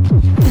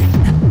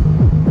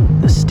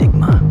 The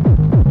stigma.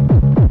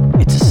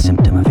 It's a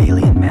symptom of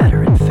alien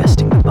matter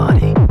infesting the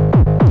body.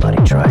 The body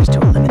tries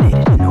to eliminate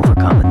it and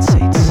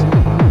overcompensates.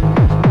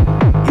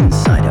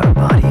 Inside our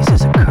bodies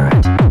is a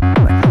current,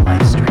 like a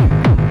life stream.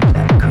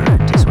 That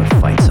current is what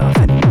fights off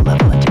any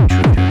malevolent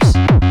intruders.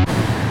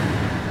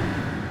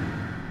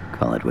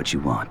 Call it what you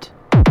want.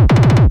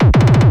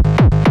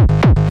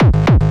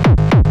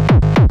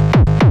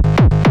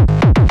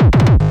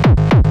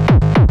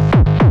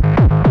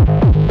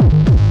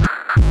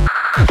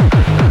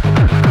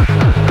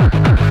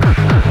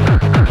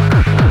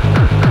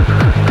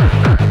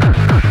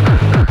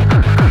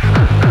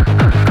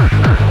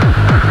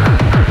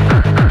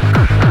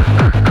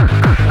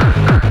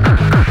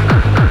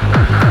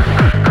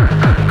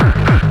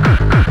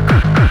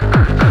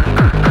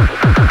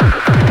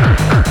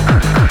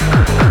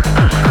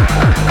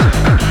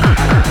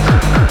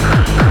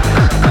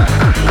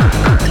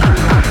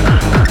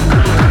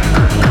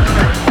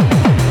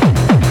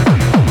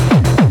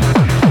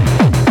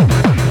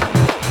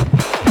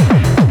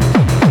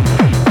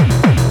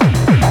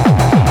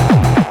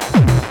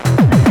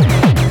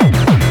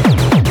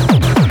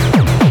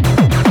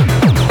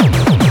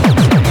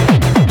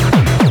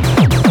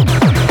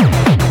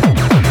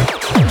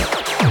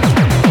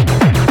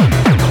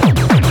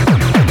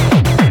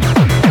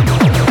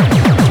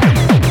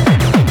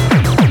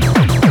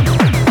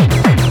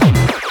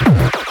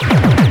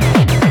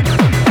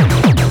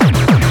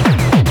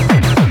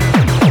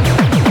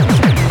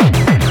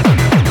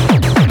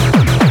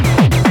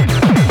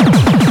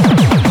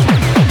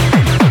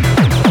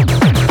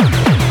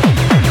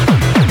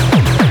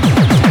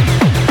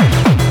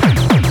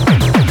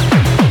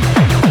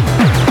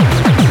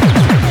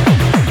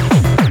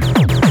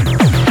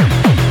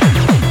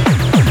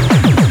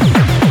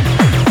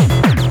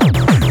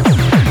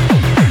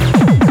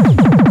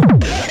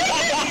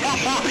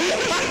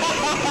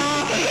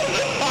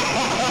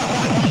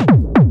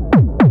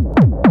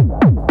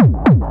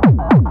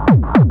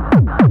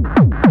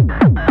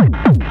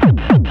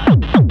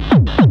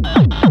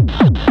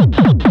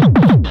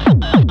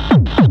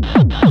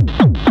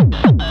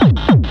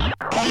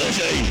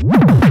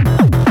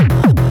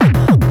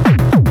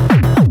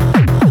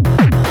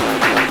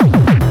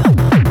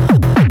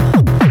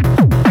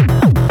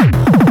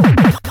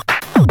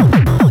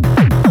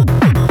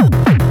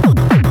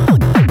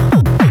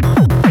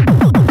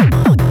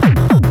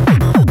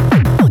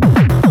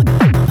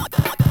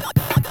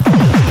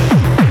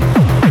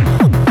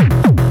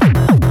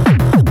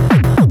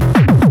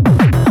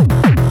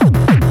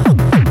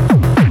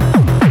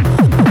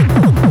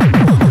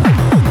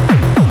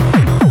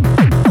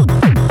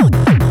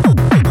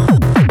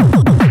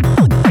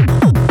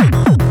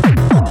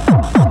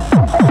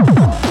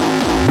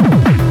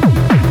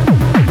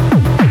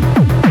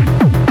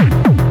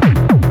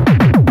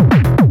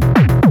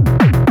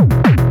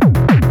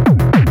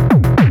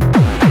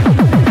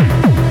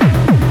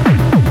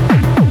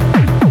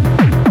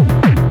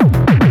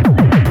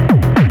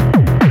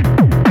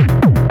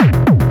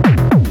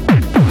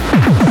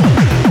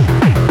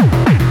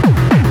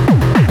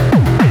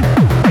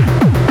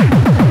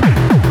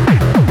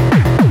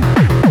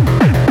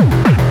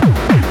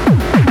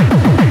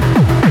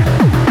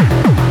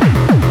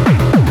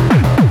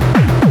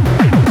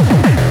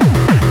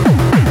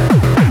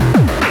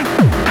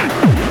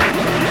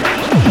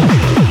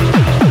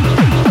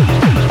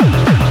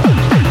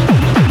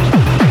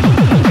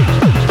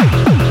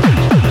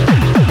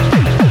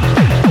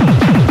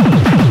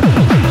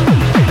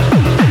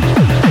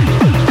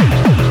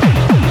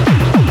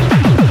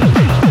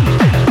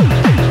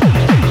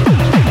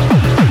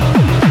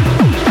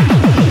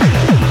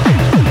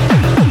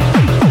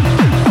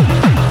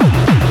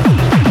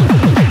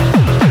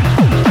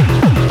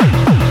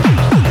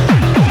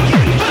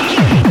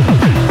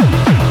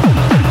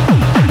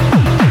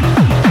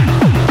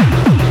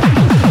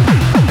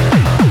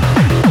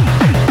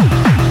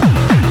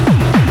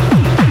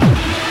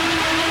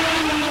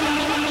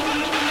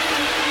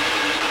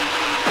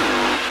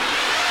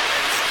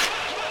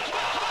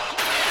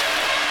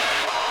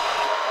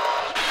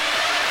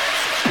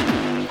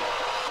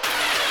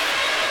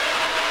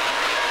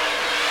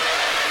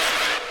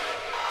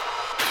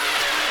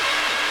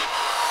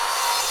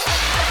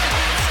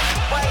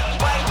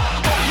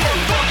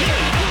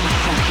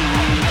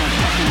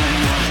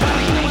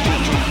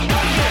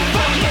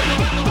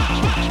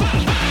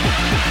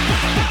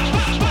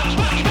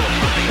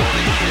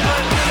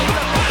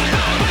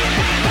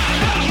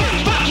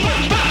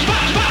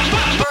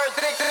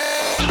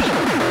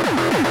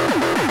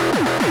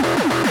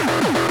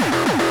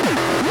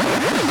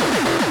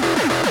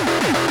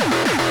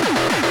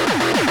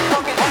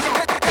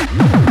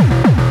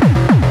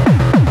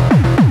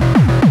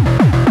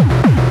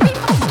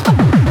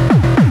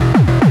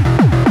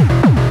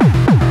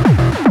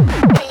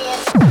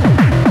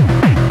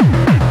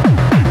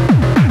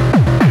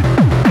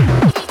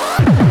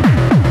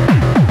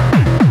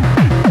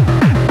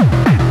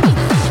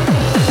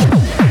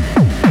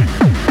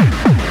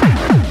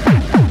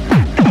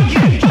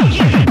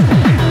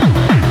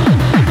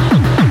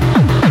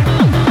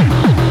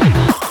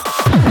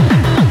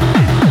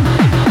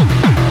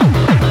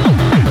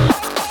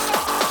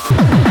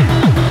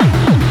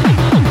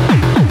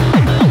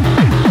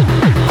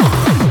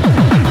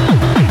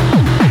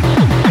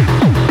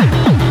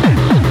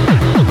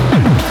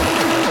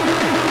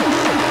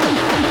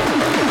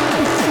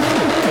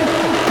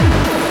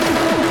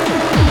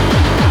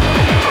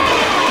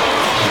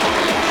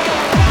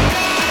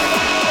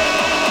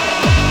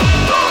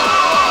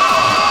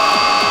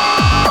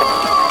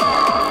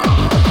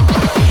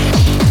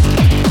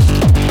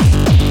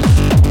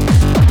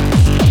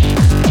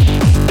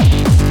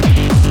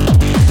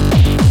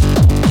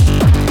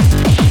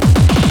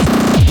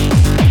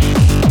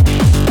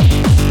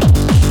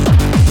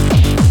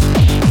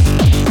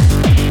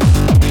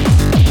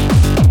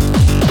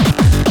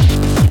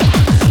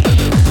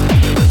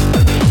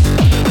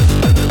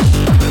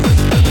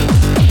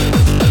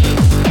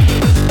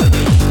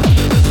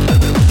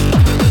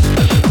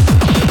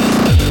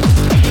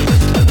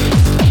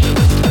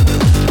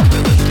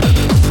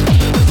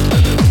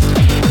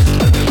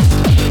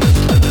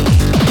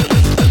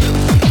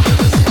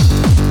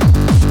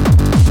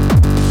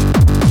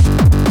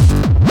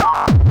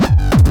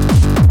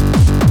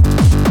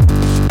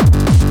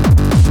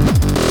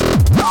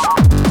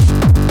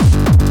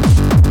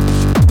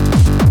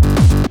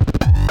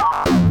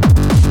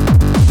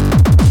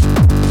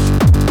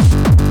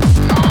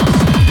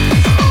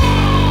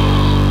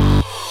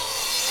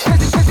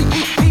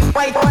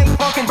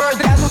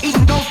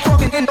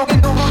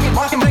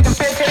 walking, blinking,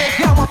 fit, fit.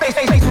 Get on my face,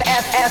 face, and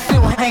ass,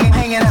 still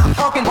hanging out.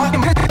 Talking,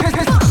 walking, piss, piss,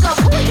 piss. Fuck up,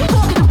 who you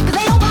talking to? 'Cause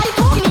ain't nobody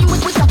talking to you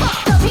with the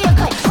fucked up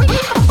haircut. We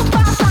come from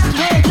 5 size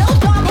red, no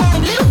job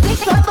having little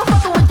dicks,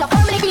 motherfucker with the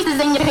permanent pieces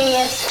in your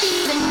pants.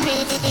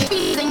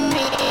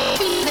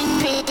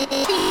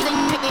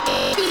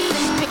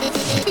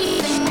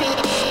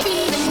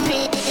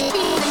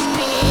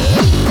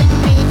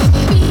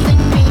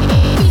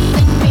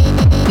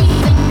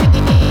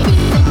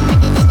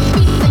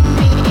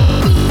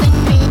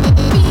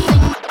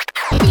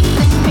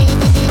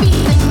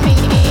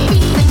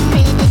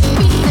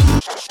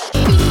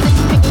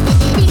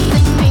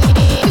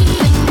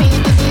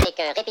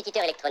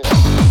 Répétiteur électronique.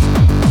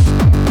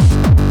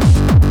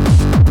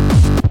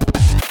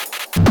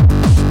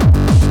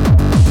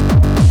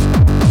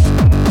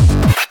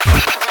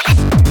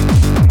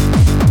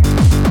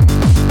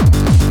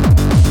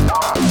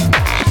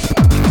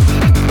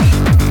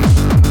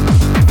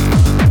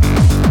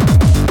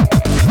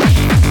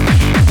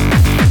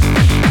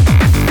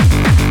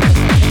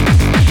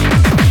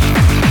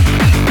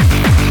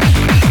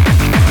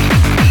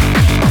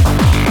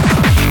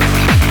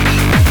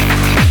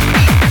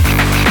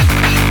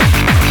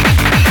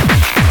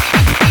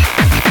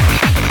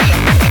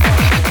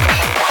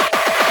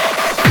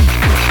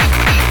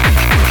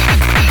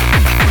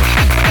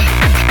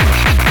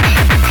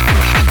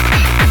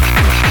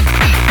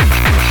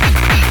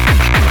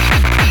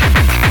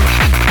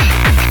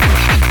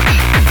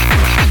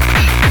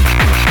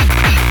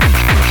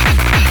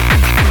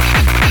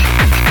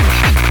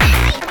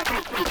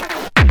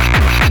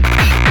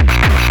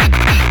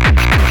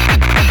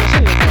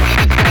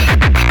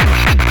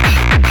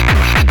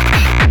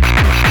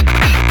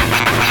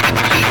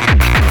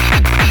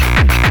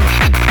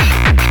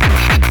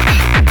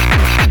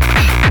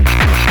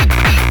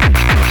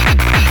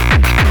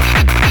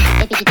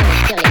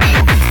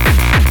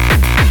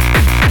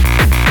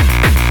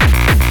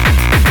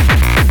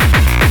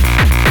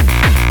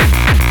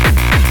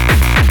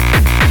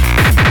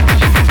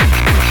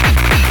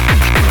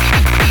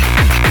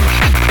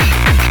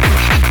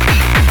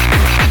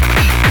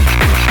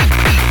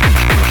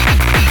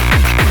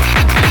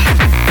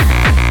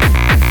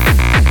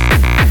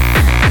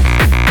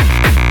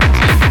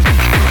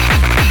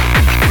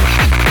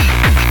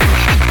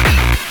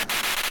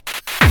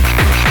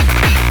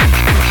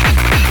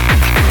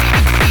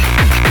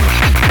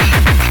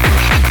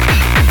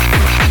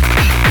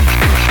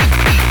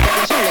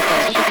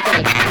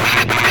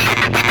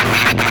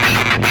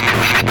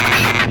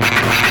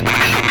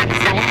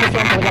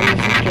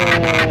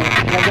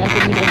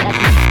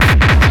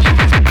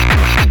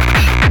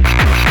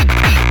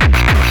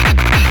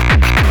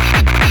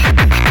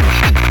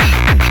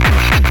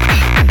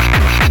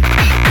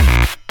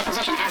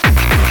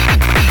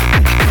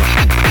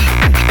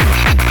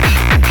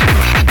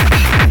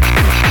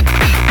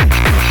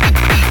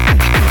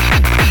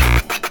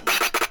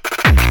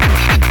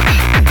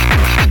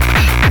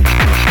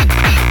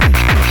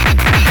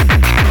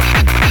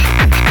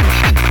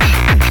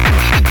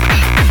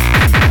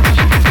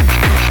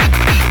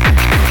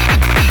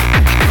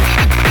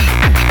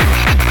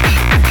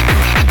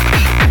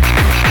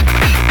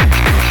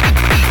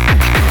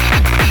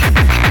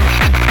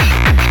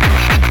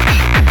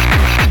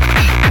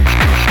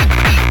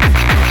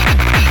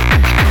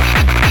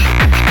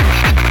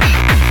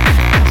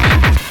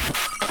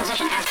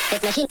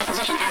 Machine.